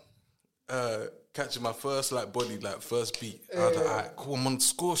remember catching my first like body, like first beat. I was like, alright, cool, I'm on the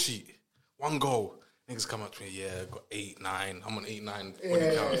score sheet. 1 goal. Niggas come up to me, I got 8, 9. I'm on 8, 9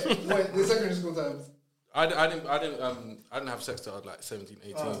 body count. Wait, the secondary school times. I didn't have sex till I was like 17,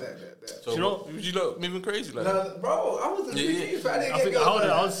 18. Oh, bet. So You know- you look moving crazy like that? No, bro, I was a big youth. I didn't I get think girls like I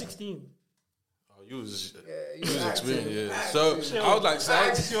that. was 16. Oh, you was you was experienced, acting. So I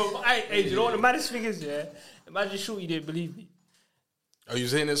was like, Hey, you know what the maddest thing is, yeah? Imagine Shorty didn't believe me. are you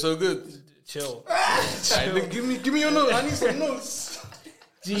saying it so good? Chill. Hey, give me your notes. I need some notes.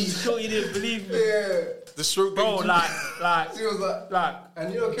 Gee, Shorty didn't believe me. Yeah. The stroke, Bro, like, She was like,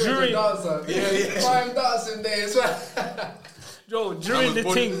 and you're a during- dancer. Yeah. Prime dancing days. Yo, during the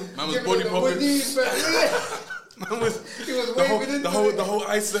thing, Man was body popping. Man was He was waving into the whole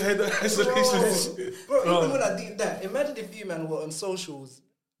isolation. Bro, even when I did that, imagine if you man were on socials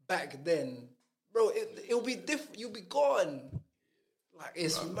back then. Bro, it'll be different. You'll be gone. Like,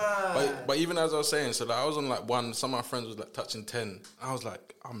 it's mad. But even as I was saying, so like I was on like 1. Some of my friends was like touching 10. I was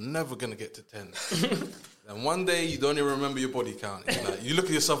like, I'm never gonna get to 10. And one day you don't even remember your body count. It's like, you look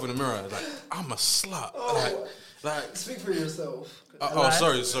at yourself in the mirror, like I'm a slut. Like Speak for yourself.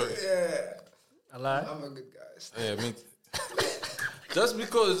 sorry. Yeah. I lie. I'm a good guy. Yeah, me. Just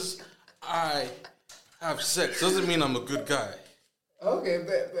because I have sex doesn't mean I'm a good guy. Okay,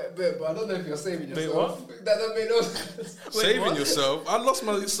 bet, but I don't know if you're saving yourself. what? That doesn't make no sense. Saving what? yourself. I lost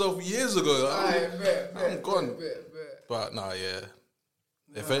myself years ago. Alright, bet. I'm gone. Bet. But nah, yeah.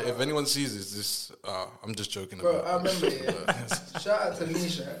 If anyone sees this, I'm just joking Bro, about. I remember it. Shout out to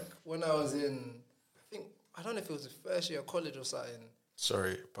Nisha when I was in, I don't know if it was the first year of college or something.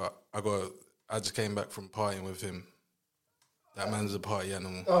 Sorry, but I just came back from partying with him. That man's a party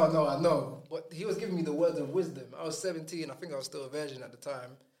animal. Oh, no, I know. But he was giving me the words of wisdom. I was 17. I think I was still a virgin at the time.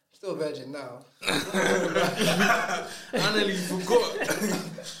 Still a virgin now. I nearly forgot.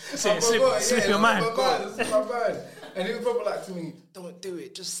 Slip your mind. My bad. And he was probably like to me, don't do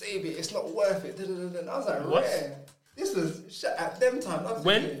it, just save it, it's not worth it. And I was like, What? rare. This was at them time.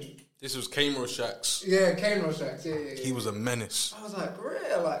 When? This was Kamo Shacks. Yeah, Kane Shacks, yeah. He was a menace. I was like,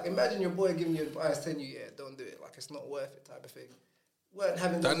 rare. Like, imagine your boy giving you advice, telling you, don't do it. Like, it's not worth it type of thing. Weren't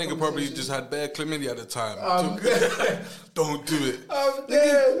having That those nigga probably conversations. just had bare chlamydia at the time. I'm Don't do it.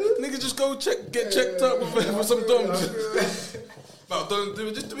 dead. Nigga, just go get checked up with some doms. No, don't do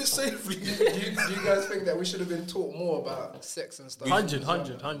it. Just do it safely. Do you guys think that we should have been taught more about sex and stuff? 100. I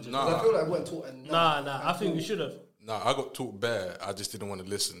feel like we weren't taught enough. Nah. I think we should have. Nah, I got taught bare. I just didn't want to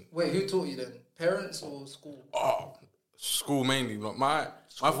listen. Wait, who taught you then? Parents or school? Oh, School mainly. Like my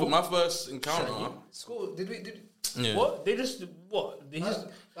first encounter. School? Did Yeah. What? They just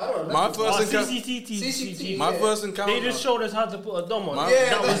I don't know. My first encounter. CCTV. My Yeah. first encounter. They just showed us how to put a dom on. Yeah,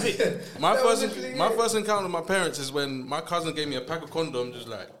 that was it. My That first, was literally my it. first encounter with my parents is when my cousin gave me a pack of condoms. Just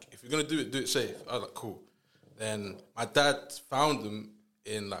like, if you're gonna do it safe. I was like, cool. Then my dad found them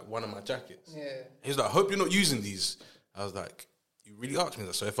in like one of my jackets. Yeah. He was like, I hope you're not using these. I was like, you really asked me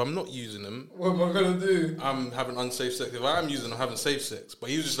that. So if I'm not using them, What am I gonna do? I'm having unsafe sex. If I am using them, I'm having safe sex. But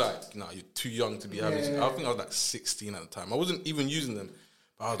he was just like, nah, you're too young to be having sex. I think I was like 16 at the time. I wasn't even using them.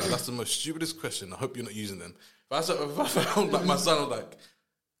 But I was like, that's the most stupidest question. I hope you're not using them. But if I found like my son, I was like,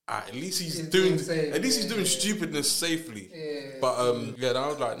 at least he's doing safe. at least he's doing stupidness safely. Yeah. But then I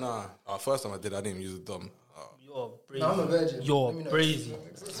was like, nah. First time I did, I didn't even use the dom. You're brazy. No, I'm a virgin. You're Let me know.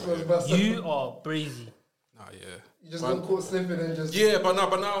 brazy. You are brazy. Nah, yeah. You just got caught slipping and just. Yeah, but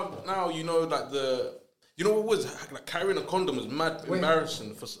now you know like you know what was like carrying a condom was mad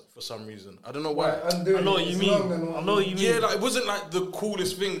embarrassing for some reason. I don't know why. Right, undo I know what it. you It's mean. long and I know what you mean. Yeah, like it wasn't like the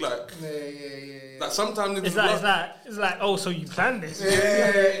coolest thing. Like like sometimes It's like, oh, so you planned this?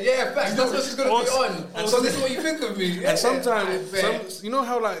 Yeah, facts. That's what she's gonna be on. And So this is what you think of me. and sometimes I bet. you know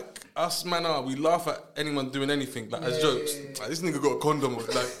how like us man are, we laugh at anyone doing anything like as jokes. Like this nigga got a condom. Like,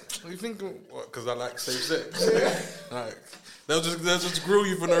 what you think? What? Because I like safe sex. Like they'll just grill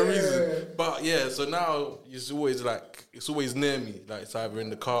you for no reason. But yeah, so now it's always near me. Like it's either in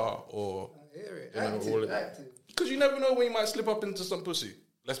the car or I hear it. you know, Active. because you never know when you might slip up into some pussy.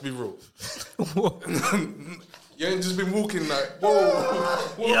 Let's be real. You ain't just been walking like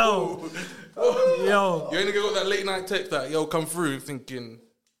whoa. Yo. You ain't got that late night text that yo come through thinking.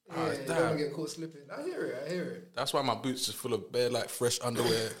 Yeah, you don't wanna get caught slipping. I hear it. That's why my boots is full of bare like fresh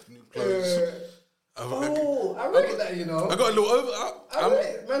underwear, new clothes. Oh, I read that, you know. I got a little over. I read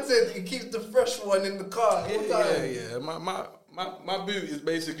it. Man said he keeps the fresh one in the car all the time. Yeah. My boot is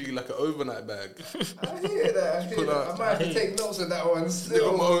basically like an overnight bag. I hear that. I might have to take notes of that one I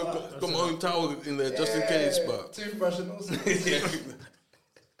still. got my own towel in there just in case, but Toothbrush and also. yeah.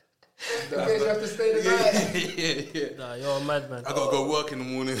 In case you have to stay the night. yeah. Nah, you're a madman. I gotta go work in the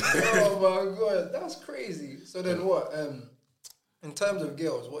morning. Oh my god, that's crazy. So then what? In terms of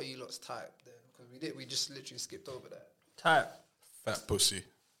girls, what are you lot's type then? Because we just literally skipped over that. Type. Fat pussy.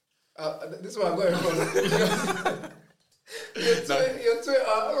 This is where I'm going from. Your Twitter,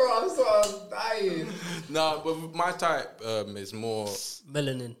 I'm dying. Nah, but my type is more.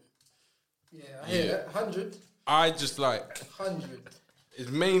 Melanin. Yeah, I hear that. 100. I just like 100. it's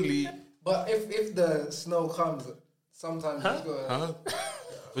mainly. But if the snow comes, sometimes it's going. Huh?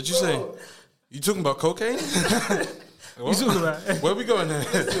 What'd you say? You talking about cocaine? You talking about? Where we going here?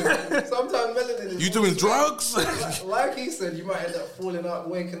 Sometimes melanin is. You doing drugs? Like he said, you might end up falling up,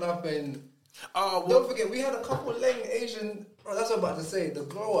 waking up, and. Oh, Don't forget, we had a couple Leng Asian. Oh, that's what I'm about to say. The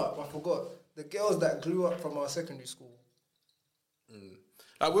glow up, I forgot. The girls that grew up from our secondary school.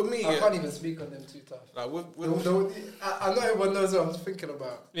 like with me, I can't even speak on them too tough. like with I know everyone knows what I'm thinking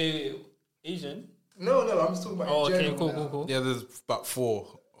about. Asian? No, I'm just talking about. Oh, in okay, general now. cool. yeah, there's about 4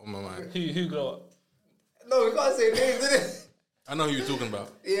 on my mind. Who glow up? No, we can't say names, innit? I know who you're talking about.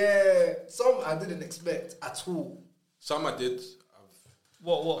 Yeah, some I didn't expect at all. Some I did.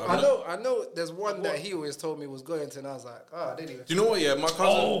 What? I know. There's one that he always told me was going to, and I was like, I didn't even. Do you know what? Yeah, my cousin.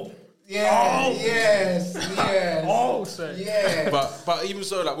 Oh. Yeah. Oh. Yes. Oh, sir. Yeah. But even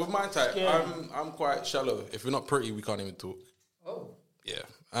so, like with my type, Scary. I'm quite shallow. If you're not pretty, we can't even talk. Oh. Yeah,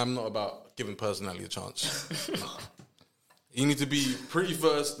 I'm not about giving personality a chance. You need to be pretty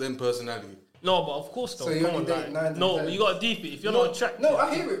first, then personality. No, but of course, though. So you Come only on, date like, 9 to no, 10? but you gotta deep it. If you're not attracted, No,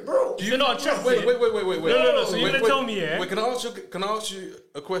 I hear it, bro. if you're not attracted, Wait. No. So you're gonna tell me, yeah? Wait, can I ask you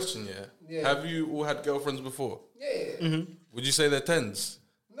a question? Yeah. Yeah. Have you all had girlfriends before? Yeah. Would you say they're 10s?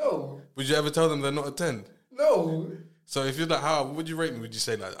 No. Would you ever tell them they're not a 10? No. So if you're like, how would you rate me? Would you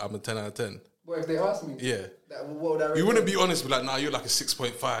say like I'm a 10 out of 10? What if they ask me? Yeah. What would I rate You wouldn't them? be honest with like, nah, you're like a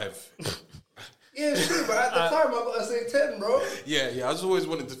 6.5. Yeah, sure, but at the time I gotta say 10, bro. Yeah. I just always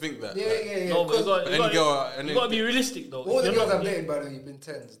wanted to think that. Yeah. No, but you Any gotta be realistic, though. All If the you're girls not- I've dated, by the way, you've been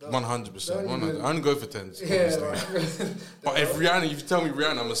 10s. 100%. Don't 100. even- I only go for 10s. Yeah, obviously. right. But if you tell me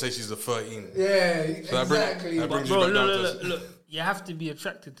Rihanna, I'm gonna say she's a 13. Yeah, So exactly. that brings Bro, you back down to look. You have to be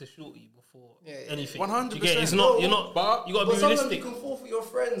attracted to shorty before anything. 100%. You get it? It's not. You're not. But- You gotta But be sometimes realistic. you can fall for your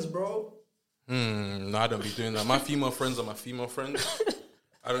friends, bro. No, I don't be doing that. My female friends are my female friends.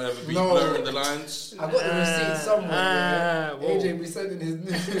 I don't ever be No. blurring the lines. I got the receipt somewhere. Yeah. whoa. AJ be sending his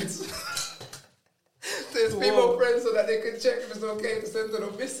nudes to his female friends so that they can check if it's okay to send to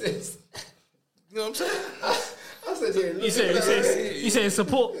the missus. You know what I'm saying? I said, yeah, look You at that. say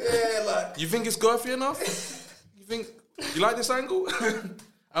support. Yeah, like, You think it's girthy enough? You think You like this angle?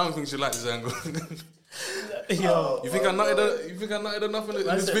 I don't think she like this angle. Yo, You think I nutted enough in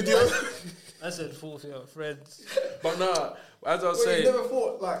this video? I said fourth year friends. But nah, as I was Wait, saying, you never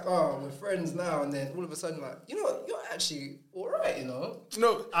thought like, oh, we're friends now, and then all of a sudden, like, you know what, you're actually alright, you know?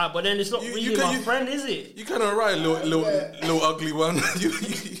 no, But then it's not really my friend, is it? you kind of right, little ugly one.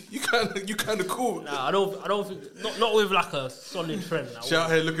 you kind of cool. Nah, I don't think not with like a solid friend. She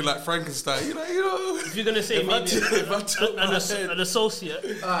out here looking like Frankenstein. You know. If you're gonna say maybe an associate,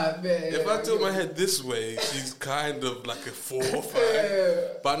 If I tilt my head this way, she's kind of like a 4 or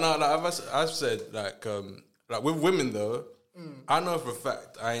 5. But no, like I've said, like with women though, I know for a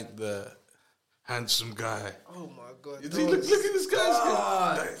fact I ain't the handsome guy. Oh my god! You see, look at this guy's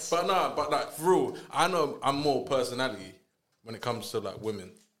skin. But like for real, I know I'm more personality when it comes to like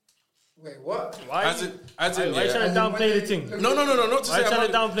women. Wait, what? why are you trying to downplay the thing? No. Not to Why say are you trying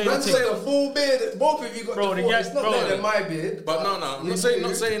to downplay the Man's thing? got a full beard. Both of you got Bro, the the full. guy- It's not bro. better than my beard. But no, I'm not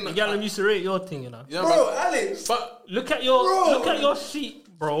saying. The gal used to rate your thing, you know. Yeah, Bro, Alex. but Look at your sheet,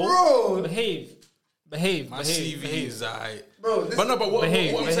 bro. Bro. Behave. my CV is alright. Bro, this, But no, but what I'm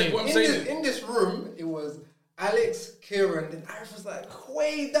in saying, in this room, it was Alex, Kieran, and Arif was like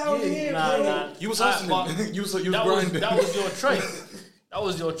way down here, bro. Nah. you was hustling, you was grinding. That was your choice. That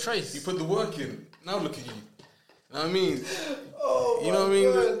was your choice. You put the work in. Now look at you. You know what I mean? Oh, You know what I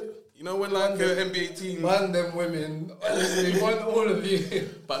mean? God. You know when like an NBA team. Man, them women, honestly, want all of you.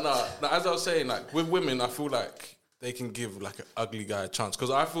 But nah, as I was saying, like with women, I feel like they can give like an ugly guy a chance because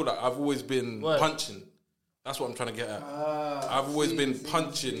I feel like I've always been punching. That's what I'm trying to get at. I've always been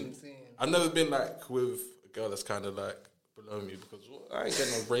punching. I've never been like with a girl that's kind of like below me because I ain't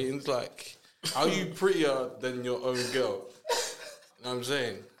getting no ratings. Like, how you prettier than your own girl? You know what I'm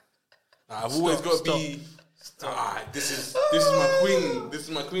saying? Like, I've always got to be. This is my queen. This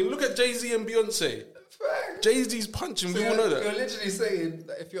is my queen. Look at Jay-Z and Beyonce. Jay-Z's punching. We all know that. You're literally saying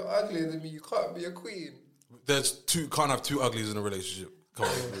that if you're uglier than me, you can't be a queen. Can't have two uglies in a relationship. Come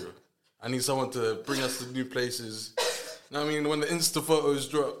on, bro. I need someone to bring us to new places. You know what I mean? When the Insta photos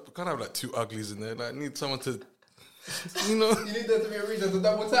drop, we can't have like two uglies in there. Like, I need someone to, you know. You need there to be a reason to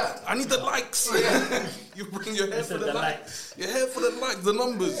double tap. I need the likes. You bring your hair for the likes. Your hair for the likes, the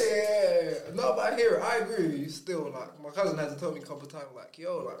numbers. Yeah. No, but I hear it. I agree with you still. Like, my cousin has told me a couple of times, like,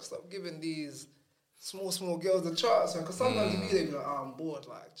 yo, like, stop giving these small girls a chance. Because sometimes you be like, oh, I'm bored.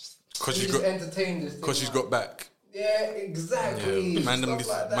 Like, just entertain this thing. Because she's got back. Yeah, exactly. Yeah. Man,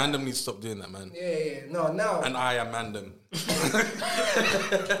 like them needs to stop doing that, man. Yeah. No, now. And I am Mandem.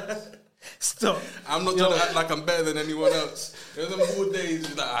 Stop. I'm not trying to act like I'm better than anyone else. There's them 4 days,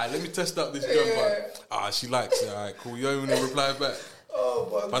 you're like, alright, let me test out this jumper. She likes it, alright, cool. You don't even reply back. Oh,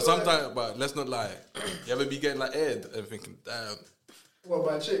 my God. But sometimes, let's not lie. You ever be getting like aired and thinking, damn. What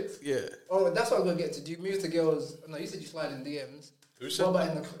about chicks? Yeah. Oh, that's what I'm going to get to. Do you move to girls? No, you said you slide in DMs. Who said what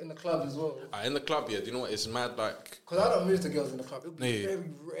about in the club as well? In the club, yeah. Do you know what? It's mad, like... Because I don't move to girls in the club. It would be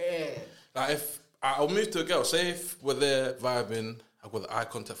very rare. Like, if I'll move to a girl, say if we're there vibing, I've got eye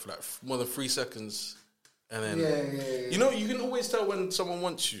contact for like more than 3 seconds, and then... Yeah. You know, you can always tell when someone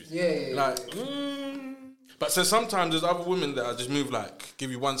wants you. Yeah. Like... But so sometimes there's other women that I just move like, give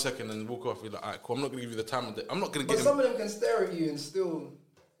you 1 second and walk off. You're like, alright, cool, I'm not going to give you the time of day. I'm not going to give But some of them can stare at you and still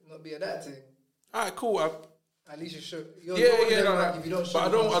not be at that thing. Alright, cool. At least you should. If you don't, but I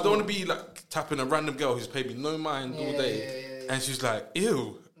don't want to be like tapping a random girl who's paid me no mind all day, and she's like,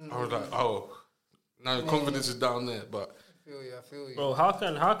 ew. I was like, oh, now the confidence is down there. But I feel you. Bro, how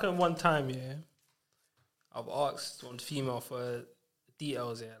can one time, I've asked one female for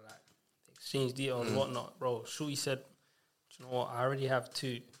details, like exchange details and whatnot, bro. Shorty said, do you know what? I already have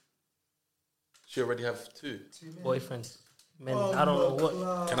 2. She already have 2 boyfriends. Men, I don't know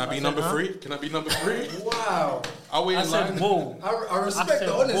what. Can I be number 3? Can I be number 3? Wow. Are we in line? Whoa. I respect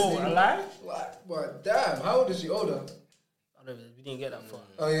the honesty. Whoa, I lie? Like, but damn, how old is she? Older? We didn't get that far.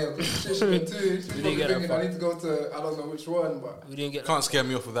 Oh yeah, because she been 2. She's probably get that thinking far. I need to go to, I don't know which one, but... We didn't get Can't scare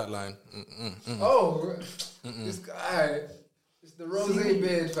me off with that line. Oh, this guy. It's the rose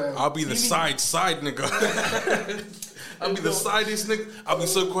beard, fam. I'll be the side nigga. I'll be the sidest nigga. I'll be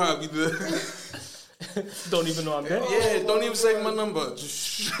so quiet. I'll be the... Don't even know I'm there. Yeah, don't even say my number.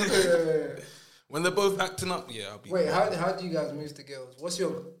 Just when they're both acting up, I'll be... Wait, how do you guys move to girls? What's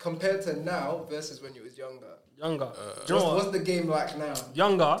your... Compared to now versus when you was younger? Do you know what? What's the game like now?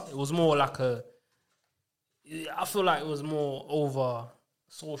 Younger, it was more like I feel like it was more over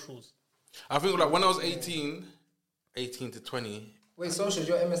socials. I think like when I was 18 to 20... Wait, socials,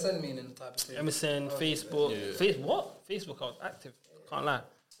 your MSN meaning the type of thing? MSN, Facebook. What? Facebook, I was active. Can't lie.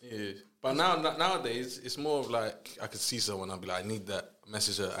 Yeah. But nowadays, it's more of like, I could see someone, I'll be like, I need that.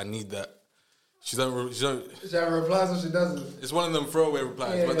 Message her, I need that. She don't. She replies or she doesn't. It's one of them throwaway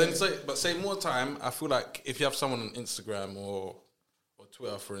replies. Yeah. But then say more time. I feel like if you have someone on Instagram or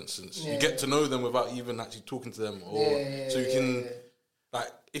Twitter, for instance, you get to know them without even actually talking to them, or so you can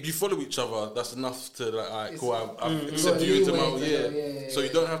like if you follow each other, that's enough to like, alright, cool. I've accepted you into my So you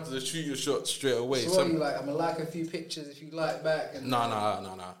don't have to shoot your shot straight away. So what are you like? I'm gonna like a few pictures if you like back. And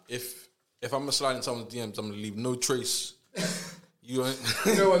No. If I'm gonna slide in someone's DMs, I'm gonna leave no trace. You ain't.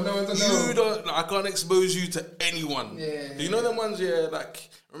 No one to know. You don't. Like, I can't expose you to anyone. Yeah. You know them ones, yeah. Like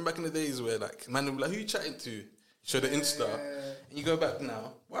remember back in the days where like man would be like, who you chatting to? You show the Insta, and you go back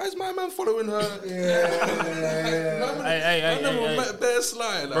now. Why is my man following her? Hey, bare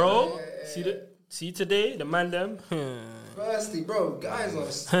slide, like, bro. See today the man them. Firstly, bro, guys are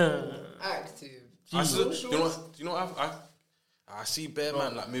so active. I said, you know what? I see bare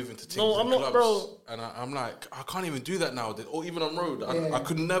man like moving to things I'm in not, clubs, bro. and I'm like, I can't even do that now. Or even on road, I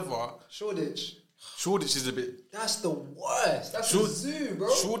could never. Shoreditch is a bit. That's the worst. That's the zoo,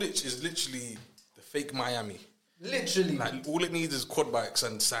 bro. Shoreditch is literally the fake Miami. Literally. Like all it needs is quad bikes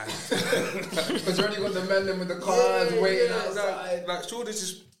and sand. Because you already got the men with the cars waiting outside. Like Shoreditch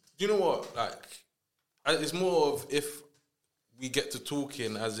is. You know what? Like it's more of if we get to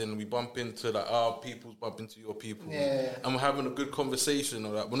talking, as in we bump into like our people's bump into your people, and we're having a good conversation,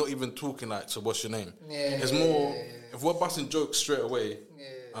 or like we're not even talking like, so what's your name? It's more if we're busting jokes straight away.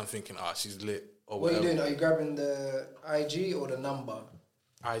 I'm thinking, she's lit. Or what whatever. are you doing? Are you grabbing the IG or the number?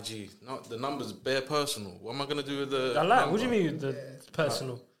 IG, not the number's bare personal. What am I gonna do with the? What do you mean with the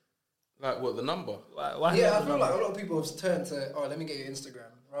personal? Like what, the number? Why I feel like a lot of people have turned to, let me get your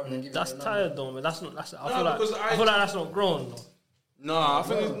Instagram rather than giving that's you tired though, man. I feel like that's not grown though. No, I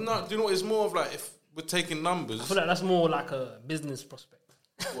think it's not. Do you know what? It's more of like if we're taking numbers. I feel like that's more like a business prospect.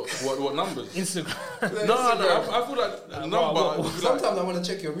 What numbers? Instagram. No. I feel like number. Sometimes I want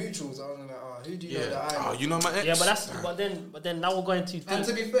to check your mutuals. I'm like, who do you know that I know? You know my ex. Yeah, but then now we're going too deep. And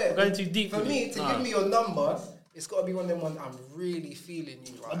to be fair, we're going too deep. For me, to give me your number, it's got to be one of them ones I'm really feeling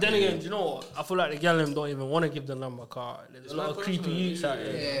you. Right? But then again, do you know what? I feel like the gal them don't even want to give the number card. There's a lot of creepy youths out here.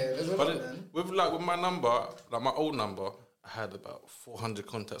 Yeah, there's a lot, man. With my number, like my old number, I had about 400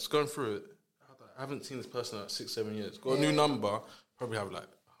 contacts. Going through it, I haven't seen this person in like 6-7 years. Got a new number, probably have like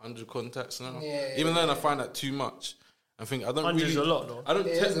 100 contacts now. Even then, I find that too much. I think I don't 100's a lot though. I don't.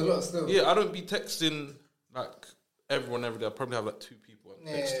 It's a lot still. Yeah, I don't be texting like everyone every day. I probably have like 2 people I'm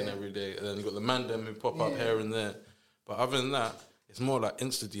texting every day, and then you got the man them who pop up here and there. But other than that, it's more like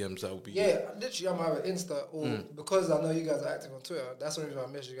Insta DMs that will be. Yeah, literally, I'm either Insta or because I know you guys are active on Twitter. That's the reason why I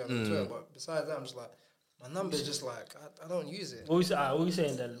message you guys on Twitter. But besides that, I'm just like, my number's just like I don't use it. What you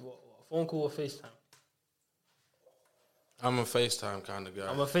saying then? What, phone call or FaceTime? I'm a FaceTime kind of guy.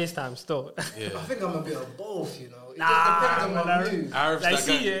 I'm a FaceTime still. Yeah. I think I'm a bit of both, you know. It just depends on my mood.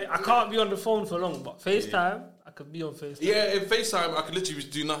 I can't be on the phone for long, but FaceTime, I could be on FaceTime. Yeah, in FaceTime, I could literally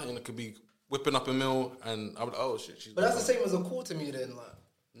just do nothing. I could be whipping up a meal, and I'm like, oh shit, she's. But that's the same as a call to me, then, like.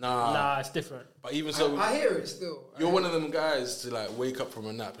 Nah, it's different. But even so, I hear it still. You're one of them guys to like wake up from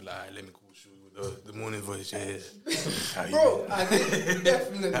a nap and like, let me call you with the morning voice. Yeah. Bro, I did,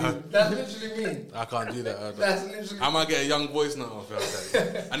 definitely. That's literally me. I can't do that. That's literally. I might get a young voice note off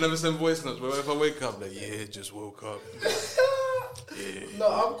it. I never send voice notes, but if I wake up, like, just woke up. No,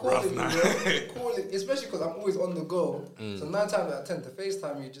 I'm calling you, bro. Calling, especially because I'm always on the go. So 9 times out of 10, to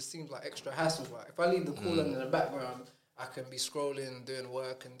FaceTime you just seems like extra hassle. Like if I leave the call in the background, I can be scrolling, doing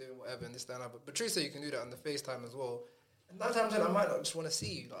work and doing whatever and this, that, and that. But Patricia, you can do that on the FaceTime as well. And 9 times out of 10, I might not just want to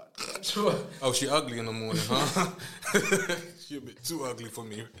see you. Like, oh, she ugly in the morning, huh? She a bit too ugly for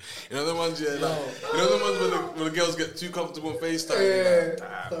me. You know the ones, you know the ones where the girls get too comfortable on FaceTime.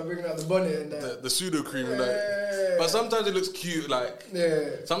 Yeah, start bringing out the bonnet and that. The pseudo cream, like. But sometimes it looks cute, like.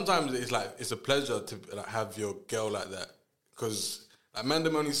 Yeah. Sometimes it's like it's a pleasure to like have your girl like that, because like man,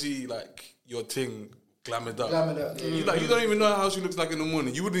 them only see like your thing glamoured up. Yeah. You don't even know how she looks like in the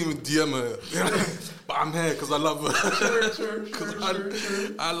morning. You wouldn't even DM her, but I'm here because I love her.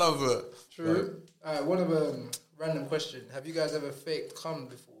 True. I love her. True. Alright, one of random question: have you guys ever faked cum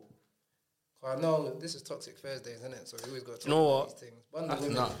before? I know this is Toxic Thursdays, isn't it? So we always got to talk about these things. But That's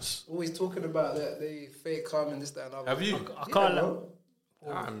nuts. Always talking about that they fake cum and this, that, and other. Have you? I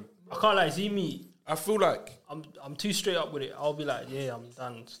can't like see me. I feel like I'm too straight up with it. I'll be like, yeah, I'm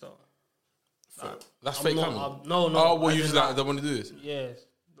done. Stuff. That's fake cum. No. Oh, what you like? Don't want to do this. Yeah,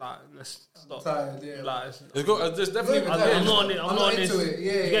 like let's stop. Tired, yeah. Like, there's definitely. I'm not into it.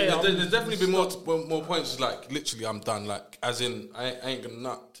 Yeah. There's definitely been more points. Like literally, I'm done. Like as in, I ain't gonna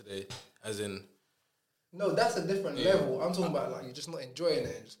nut today. As in. No, that's a different level. I'm talking about like you're just not enjoying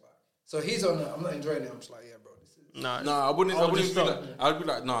it. Just like, so he's on. I'm not enjoying it. I'm just like, yeah, bro. This is nah, I wouldn't. I wouldn't just be stop. like. I'd be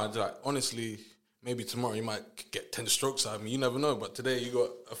like, nah. Like honestly, maybe tomorrow you might get 10 strokes out of me. You never know. But today you got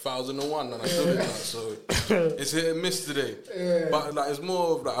 1,001 and I still did that. So it's hit and miss today. Yeah. But like, it's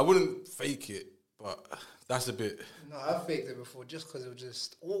more of like, I wouldn't fake it, but that's a bit. No, I faked it before just because it was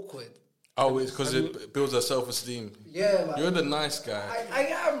just awkward. Oh, it's because it builds her self-esteem. Yeah, like, you're the nice guy. I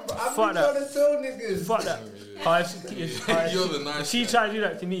am. I'm trying to tell niggas. Fuck that. You're the nice. If she tried to do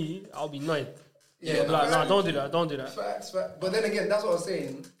that to me, I'll be annoyed. Yeah, like, no, don't do that. Don't do that. Facts. But then again, that's what I was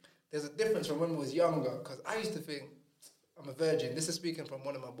saying. There's a difference from when I was younger, because I used to think I'm a virgin. This is speaking from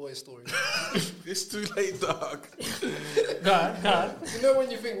one of my boys' stories. It's too late, dog. Go on. You know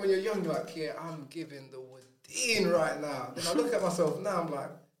when you think when you're young, like, yeah, I'm giving the wadeen right now. Then I look at myself now, I'm like,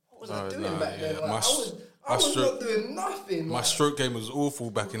 what was I doing back then? Like, I was not doing nothing. My stroke game was awful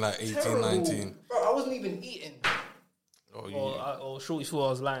back in like 18, terrible. 19. Bro, I wasn't even eating. Or Shorty thought I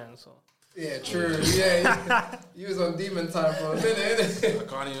was lying, so. Yeah, true. Yeah, you was on demon time for a minute, innit? I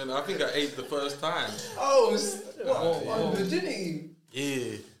can't even. I think I ate the first time. Oh, on virginity.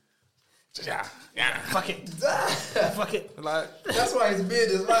 Yeah. Fuck it. Fuck it. Like, that's why his beard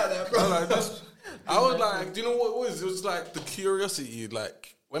is like that, bro. I was like, do you know what it was? It was like the curiosity.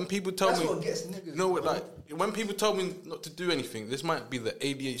 Like when people tell me, that's what gets niggas. You know what? Like when people tell me not to do anything, this might be the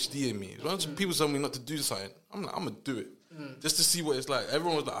ADHD in me. When people tell me not to do something, I'm like, I'm gonna do it. Just to see what it's like.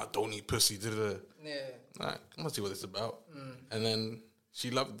 Everyone was like, I don't eat pussy. Yeah. Like, I'm gonna see what it's about. And then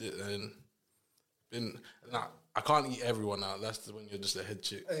she loved it. And I can't eat everyone out. That's when you're just a head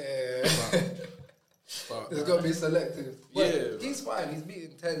chick. Yeah. But there's got to be selective. But he's fine. He's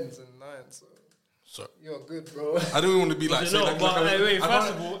beating 10s and 9s. So you're good, bro. I don't even want to be like... first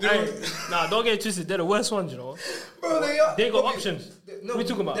of all, don't get it twisted. They're the worst ones, you know. Bro, they are. They got options. What are we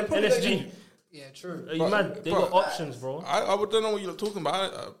talking about? LSG. Yeah, true. Are you mad? They got options, bro. I don't know what you're talking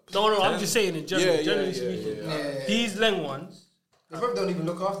about. No, I'm just saying in general. Generally speaking. These Leng ones... They probably don't even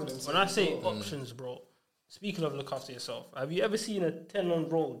look after themselves. When I say options, bro, speaking of look after yourself, have you ever seen a 10 on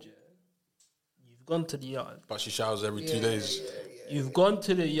road, You've gone to the yard. But she showers every 2 days. You've gone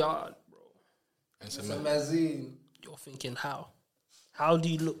to the yard, bro. It's a magazine. You're thinking, how? How do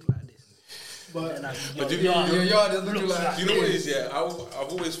you look like this? But your yard is looking like... Do you know what it is,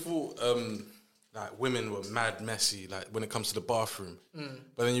 I've always thought... like women were mad messy, like when it comes to the bathroom.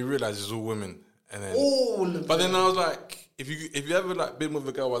 But then you realise it's all women, and then. But then I was like, if you ever like been with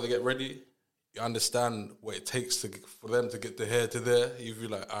a girl while they get ready, you understand what it takes for them to get the hair to there. You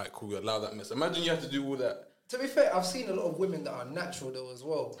feel like, alright, cool, allow that mess. Imagine you have to do all that. To be fair, I've seen a lot of women that are natural though as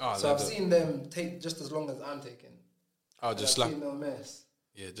well. So I've seen them take just as long as I'm taking. I'll just slap. No mess.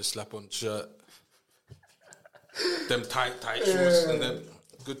 Yeah, just slap on shirt. Them tight shorts, and then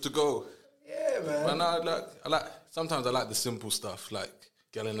good to go. Yeah, man. But now I like sometimes I like the simple stuff, like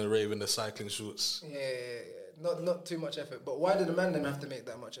getting in the rave in the cycling shorts. Yeah. Not too much effort. But why do the man them have to make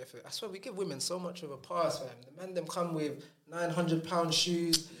that much effort? I swear we give women so much of a pass, fam. The man them come with £900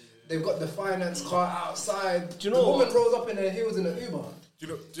 shoes. They've got the finance car outside. Do you know the woman rolls up in her heels in an Uber. Do you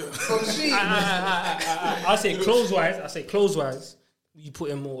know? From sheet. I say clothes-wise, you put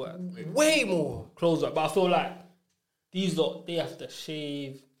in more work. Way more. Clothes-wise. But I feel like these lot, they have to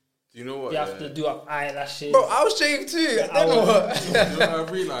shave. Do you know what? They have to do up eyelashes. Bro, I'll shave too. You know what I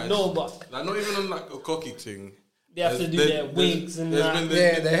realised? No, but... Like, not even on like a cocky thing. They have to do their wigs and that.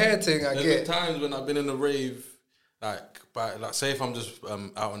 The hair thing, I get. There's been times when I've been in a rave, like say if I'm just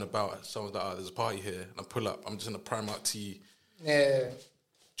out and about, someone's like, there's a party here, and I pull up, I'm just in a Primark tee. Yeah.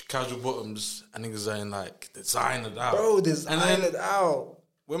 Casual bottoms, and niggas are in like, designered out. Bro, designered out.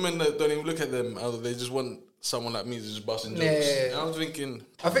 Women that don't even look at them, they just want someone like me to just busting jokes. Yeah. And I was thinking...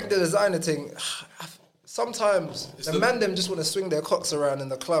 I think the designer thing... Sometimes the man them just want to swing their cocks around in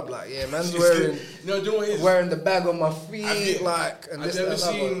the club. Like, yeah, man's wearing... do you know what it is? Wearing the bag on my feet, I've never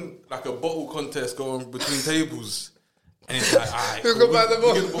seen like a bottle contest going between tables. And it's like, alright... Who got by the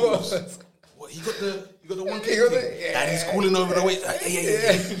bottles? What, he got the 1K thing? And he's calling over the way. Like,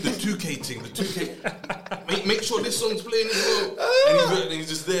 yeah. The 2K thing, the 2K. Make sure this song's playing as well. And he's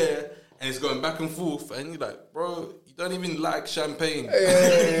just there. And it's going back and forth, and you're like, bro, you don't even like champagne.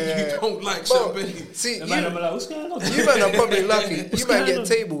 You don't like champagne. See, you man like, what's going on? You man are probably lucky. You might get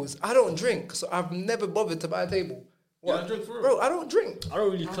tables. I don't drink, so I've never bothered to buy a table. What? You don't drink for real? Bro, I don't drink. I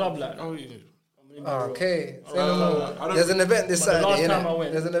don't really club like. Oh, yeah. Okay. There's an event this Saturday.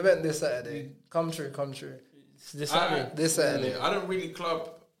 There's an event this Saturday. Come true. This Saturday. This Saturday. I don't really club,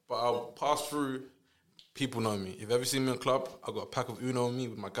 but I'll pass through. People know me. If you've ever seen me in a club, I've got a pack of Uno on me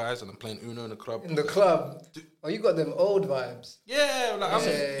with my guys, and I'm playing Uno in the club. In the club? Oh, you got them old vibes. Yeah, like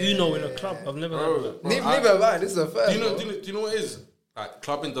Uno in a club. I've never heard of that. Neither have I. This is the first. Do you know what it is? like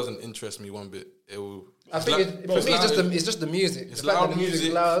clubbing doesn't interest me one bit. It will. I think for me, it's just the music. It's the fact loud that the music's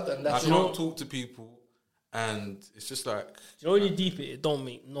music. loud, and I that's can't talk to people, and it's just like You know when you deep it don't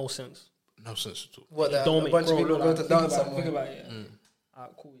make no sense. no sense at all. what It a don't make bunch of people bro, go to like, dance think somewhere. about it. Yeah.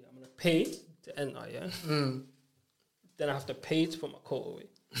 Alright, cool. Yeah. I'm gonna pay to enter. Yeah. Then I have to pay to put my coat away.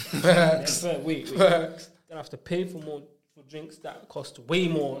 Facts. Yeah, wait. Facts. Then I have to pay for drinks that cost way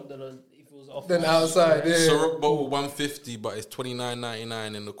more than if it was off. Then outside, yeah. Ciroc bottle 150, but it's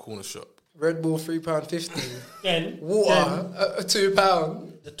 $29.99 in the corner shop. Red Bull £3.50. Then Water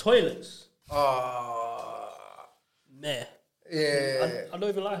 £2. the toilets. Yeah. I don't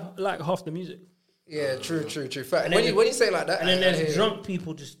even like half the music. Yeah, true. Fact. And When then you say it like that, And then I there's hear drunk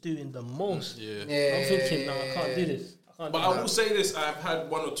people just doing the most. Yeah. I'm thinking, no, I can't do this. But I will say this: I've had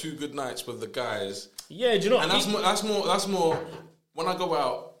 1 or 2 good nights with the guys, Yeah, do you know? and that's more. When I go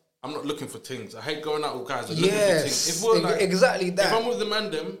out, I'm not looking for things. I hate going out with guys. Looking for things. If we're like, exactly that. if I'm with the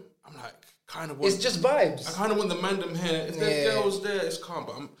man them, I'm like kind of. It's just vibes. I kind of want the man them here. If there's girls there, it's calm.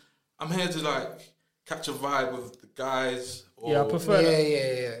 But I'm here to like catch a vibe with the guys. Or, Yeah, I prefer that.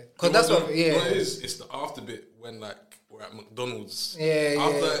 Yeah. Because that's what. What it is, it's the after bit when like we're at McDonald's.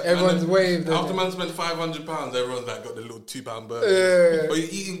 Everyone's waved. After man spent £500, everyone's like got the little £2 burgers. But you're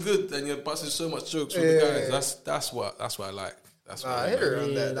eating good and you're busting so much jokes with the guys. That's what I like. That's what I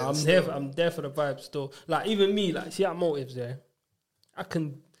like. I'm there for the vibes still. Like even me, like see at Motives there, I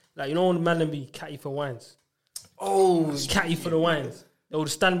can like you know when the man and be catty for wines. Oh, Catty for the wines. They would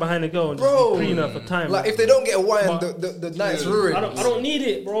stand behind the girl and bro, just be cleaner for time. like if they don't get a wine, But- the night's ruined. I don't need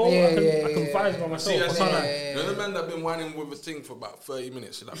it, bro. I can vibe by myself. See, I can't lie. you know the man that been whining with a thing for about 30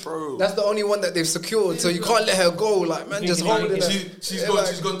 minutes. You're like, bro. That's the only one that they've secured, so you can't let her go. Like man, just Like, holding her. She's gone.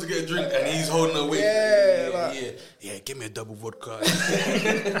 She's gone to get a drink, and he's holding her weight. Yeah. Give me a double vodka. Wait,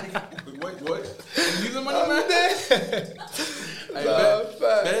 what? You the money man?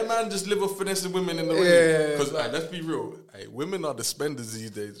 Hey, man, just live off finessing women in the ring. Because let's be real, women are the spenders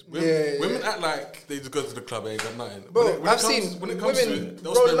these days. Women act like they just go to the club and ain't got nothing. Bro, I've seen women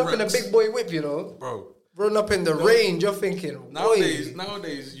rolling up in a big boy whip, you know, bro. Rolling up in the range. You're thinking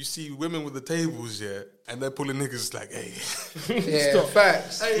nowadays, you see women with the tables, and they're pulling niggas like, hey,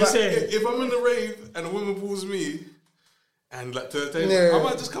 facts. Hey, if I'm in the rave and a woman pulls me. And like to the table, I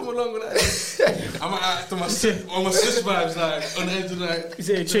might just come along with that. I might act on my switch vibes, like on the edge of like. You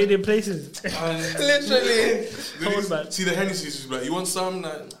say trading places. Literally. See the Hennessy, she's like, "You want some?"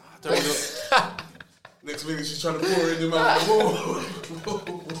 Like, I don't know. Next minute, she's trying to pour it in your mouth. Whoa.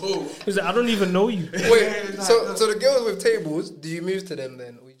 He's like, I don't even know you. Wait, so the girls with tables, do you move to them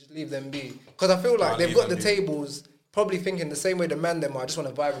then, or you just leave them be? Because I feel like they've got the tables. Probably thinking the same way the man them are. I just want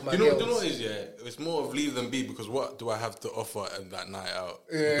to vibe with my girls. You know what it is, It's more of leave them be because what do I have to offer at that night out?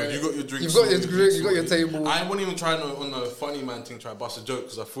 Because you got your drinks. You got your table. I won't even try on the funny man thing, try to bust a joke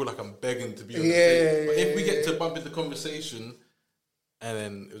because I feel like I'm begging to be on the table. But if we get to bump into conversation and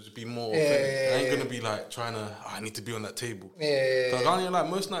then it would just be more authentic. I ain't going to be like trying to, I need to be on that table. So I can't like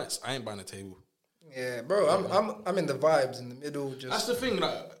most nights, I ain't buying a table. Yeah, bro, I'm in the vibes in the middle. Just that's the thing.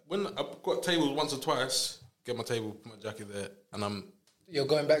 Like when I've got tables once or twice, get my table, put my jacket there, and you're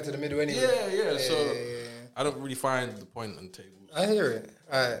going back to the middle anyway. Yeah. So I don't really find the point on tables. I hear it.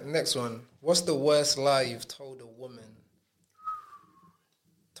 All right, next one. What's the worst lie you've told a woman?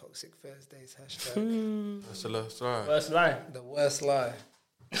 Toxic Thursdays #. That's the worst lie. Worst lie. The worst lie.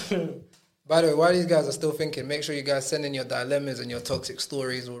 By the way, while these guys are still thinking, make sure you guys send in your dilemmas and your toxic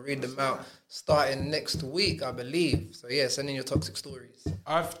stories. We'll read them out starting next week, I believe. So yeah, send in your toxic stories.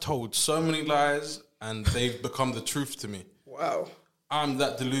 I've told so many lies and they've become the truth to me. Wow. I'm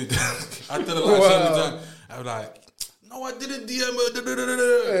that deluded. I tell a lie so many times. I'm like, no, I didn't DM her.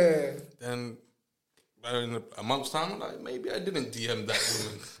 Then in a month's time, I'm like, maybe I didn't DM that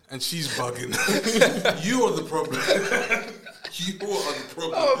woman. And she's bugging. You are the problem. You are the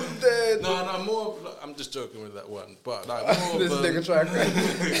problem. I'm dead. No, I'm just joking with that one. But like more this nigga track.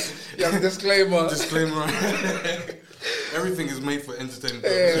 You have a disclaimer. Disclaimer. Everything is made for entertainment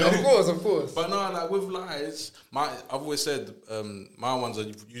purposes. Yeah, of course. But no, like with lies, I've always said my ones are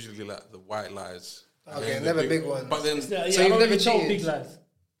usually like the white lies. Okay, never big ones. But then, so you've never told big lies.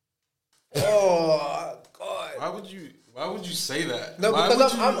 Oh God! Why would you say that? No,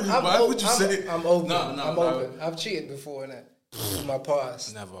 because why would you say it? I'm open. No, I'm open. I've cheated before, innit? In my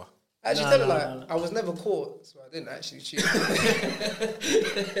past. Never. Actually, tell her I was never caught, so I didn't actually cheat. I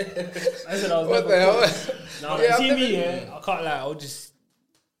said I was what never the hell? No, Yeah, see me, I can't lie. I'll just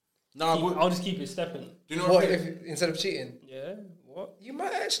keep it stepping. Do you know what if instead of cheating? Yeah. What? You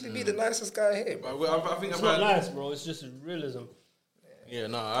might actually be the nicest guy here. I think it's not lies, bro. It's just realism. Yeah,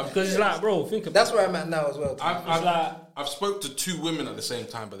 no. Because it's like, bro, think about That's where I'm at now as well. I've spoke to 2 women at the same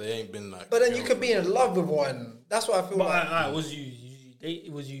time, but they ain't been like. But then you could be in love with one. That's what I feel like. But was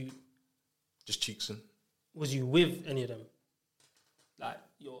you just cheeksing? Was you with any of them? Like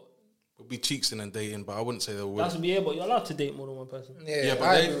Would be cheeksing and dating, but I wouldn't say they were with. That's but you're allowed to date more than one person. Yeah,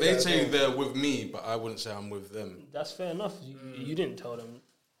 but they say they're with me, but I wouldn't say I'm with them. That's fair enough. You didn't tell them.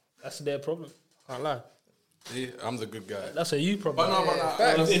 That's their problem. I can't lie. Yeah, I'm the good guy. That's a you problem.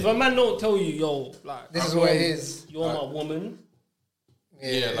 But no, if a man don't tell you, yo, like this is what it is. You're my woman.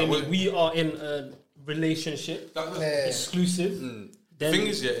 Yeah, like we are in a relationship, exclusive. Then thing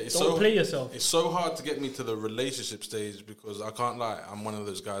is, it's don't play yourself. It's so hard to get me to the relationship stage because I can't lie. I'm one of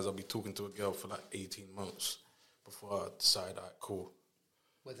those guys. I'll be talking to a girl for like 18 months before I decide, alright, cool,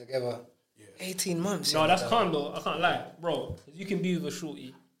 we're together. Yeah, 18 months. No, that's calm though. I can't lie, bro. You can be with a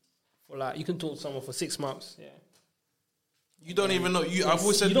shorty for like you can talk to someone for 6 months. Yeah. You don't even know. I've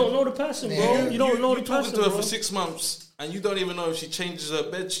always said you don't know the person, bro. You don't know the person. You're talking to her for 6 months. And you don't even know if she changes her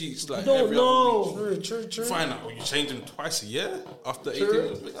bed sheets like you don't every know. other week. True. Find out. You change them twice a year after 18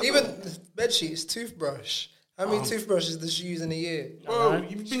 months. Even bed sheets, toothbrush. How many toothbrushes does she use in a year? Bro,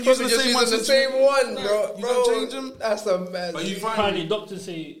 you've been using the same one, bro. You don't change them. That's a mess. But you apparently doctors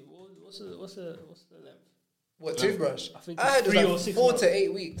say what's the length? What toothbrush? I think I heard it was like 4 months. to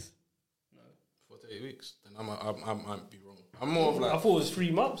 8 weeks. No, 4 to 8 weeks. Then I might be wrong. I'm more of like I thought it was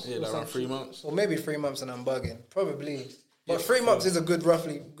 3 months. Yeah, like around 3 months. Or maybe 3 months and I'm bugging. Probably. But 3 months is a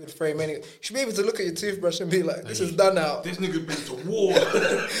roughly good frame anyway. You should be able to look at your toothbrush and be like, this is done now. This nigga been to war.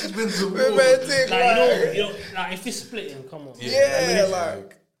 He's been to war. Like if it's splitting, come on. Yeah,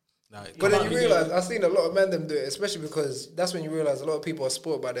 but then you realise, I've seen a lot of men them do it, especially because that's when you realise a lot of people are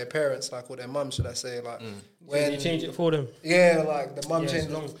spoiled by their parents, like, or their mum, should I say, like, when you change it for them. Yeah, like the mum changed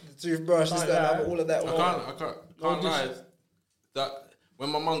the toothbrush, this, that, all of that. I can't lie. That when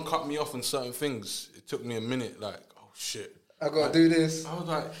my mum cut me off on certain things, it took me a minute, like, oh shit. I gotta do this. I was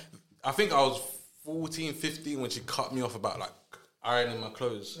like, I think I was 14, 15 when she cut me off about like ironing my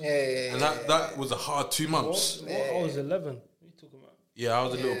clothes. Yeah. And that was a hard 2 months. What? I was 11. Yeah, I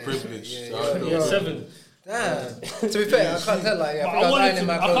was a little privileged. Yeah, 7. Damn. To be fair, I can't tell. Like, I can't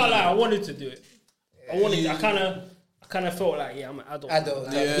lie. I wanted to do it. I kind of felt like, I'm an adult.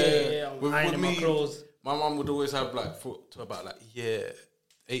 I'm ironing my clothes. My mum would always have like thought to about like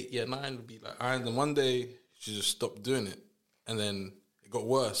 8, 9 would be like ironed. And one day she just stopped doing it, and then it got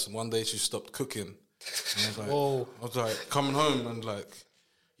worse. And one day she stopped cooking. And I was like coming home and like,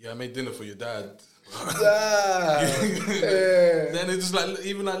 I made dinner for your dad. Then it's just like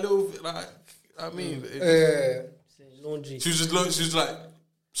even that little like laundry. She was like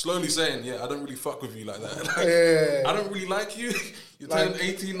slowly saying, I don't really fuck with you like that. Like, I don't really like you. You're turning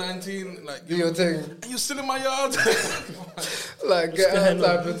 18, 19, like do your thing, and you're still in my yard. Like get out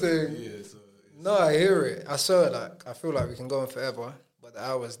type of thing. No, I hear it. I feel like we can go on forever, but the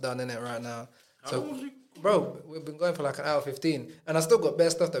hour's done in it right now. So, bro, we've been going for like an hour 15, and I still got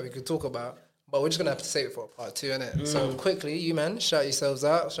best stuff that we could talk about. But we're just going to have to save it for a part 2, innit? So quickly, you man, shout yourselves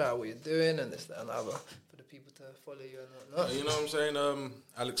out. Shout out what you're doing and this, that, and the other. For the people to follow you and whatnot. You know what I'm saying?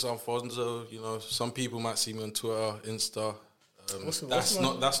 Alex Alfonso, some people might see me on Twitter, Insta.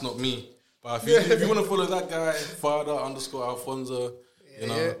 That's not me. But if you want to follow that guy, Father_Alfonso,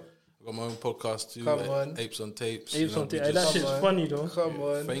 I got my own podcast too. Come on. Apes on Tapes. Apes on Tapes. That shit's funny though. Come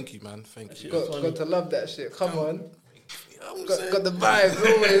on. Thank you, man. Thank you. Got to love that shit. Come on. Got the vibes,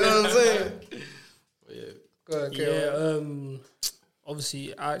 always, you know what I'm saying? Go on,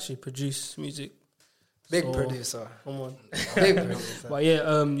 obviously, I actually produce music. Big producer. Come on. Big producer. But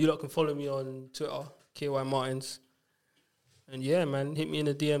you lot can follow me on Twitter, KY Martins. And man, hit me in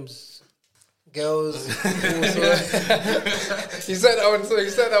the DMs. Girls. You said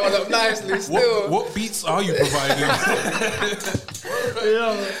that one up nicely still. What beats are you providing?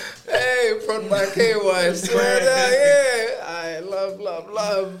 Hey, front by KY, swear that, I love.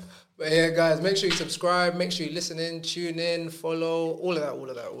 But guys, make sure you subscribe, make sure you listen in, tune in, follow, all of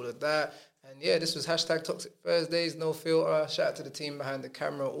that. And this was #Toxic Thursdays, no filter. Shout out to the team behind the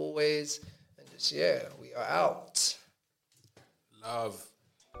camera always. And just, we are out. Love.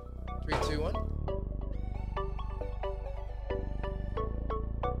 3, 2, 1.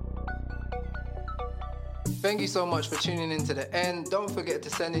 Thank you so much for tuning in to the end. Don't forget to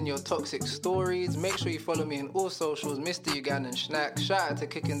send in your toxic stories. Make sure you follow me on all socials, Mr. Ugandan Schnack. Shout out to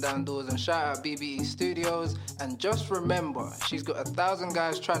Kicking Down Doors and shout out BBE Studios. And just remember, she's got 1,000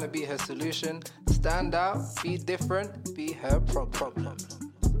 guys trying to be her solution. Stand out, be different, be her problem.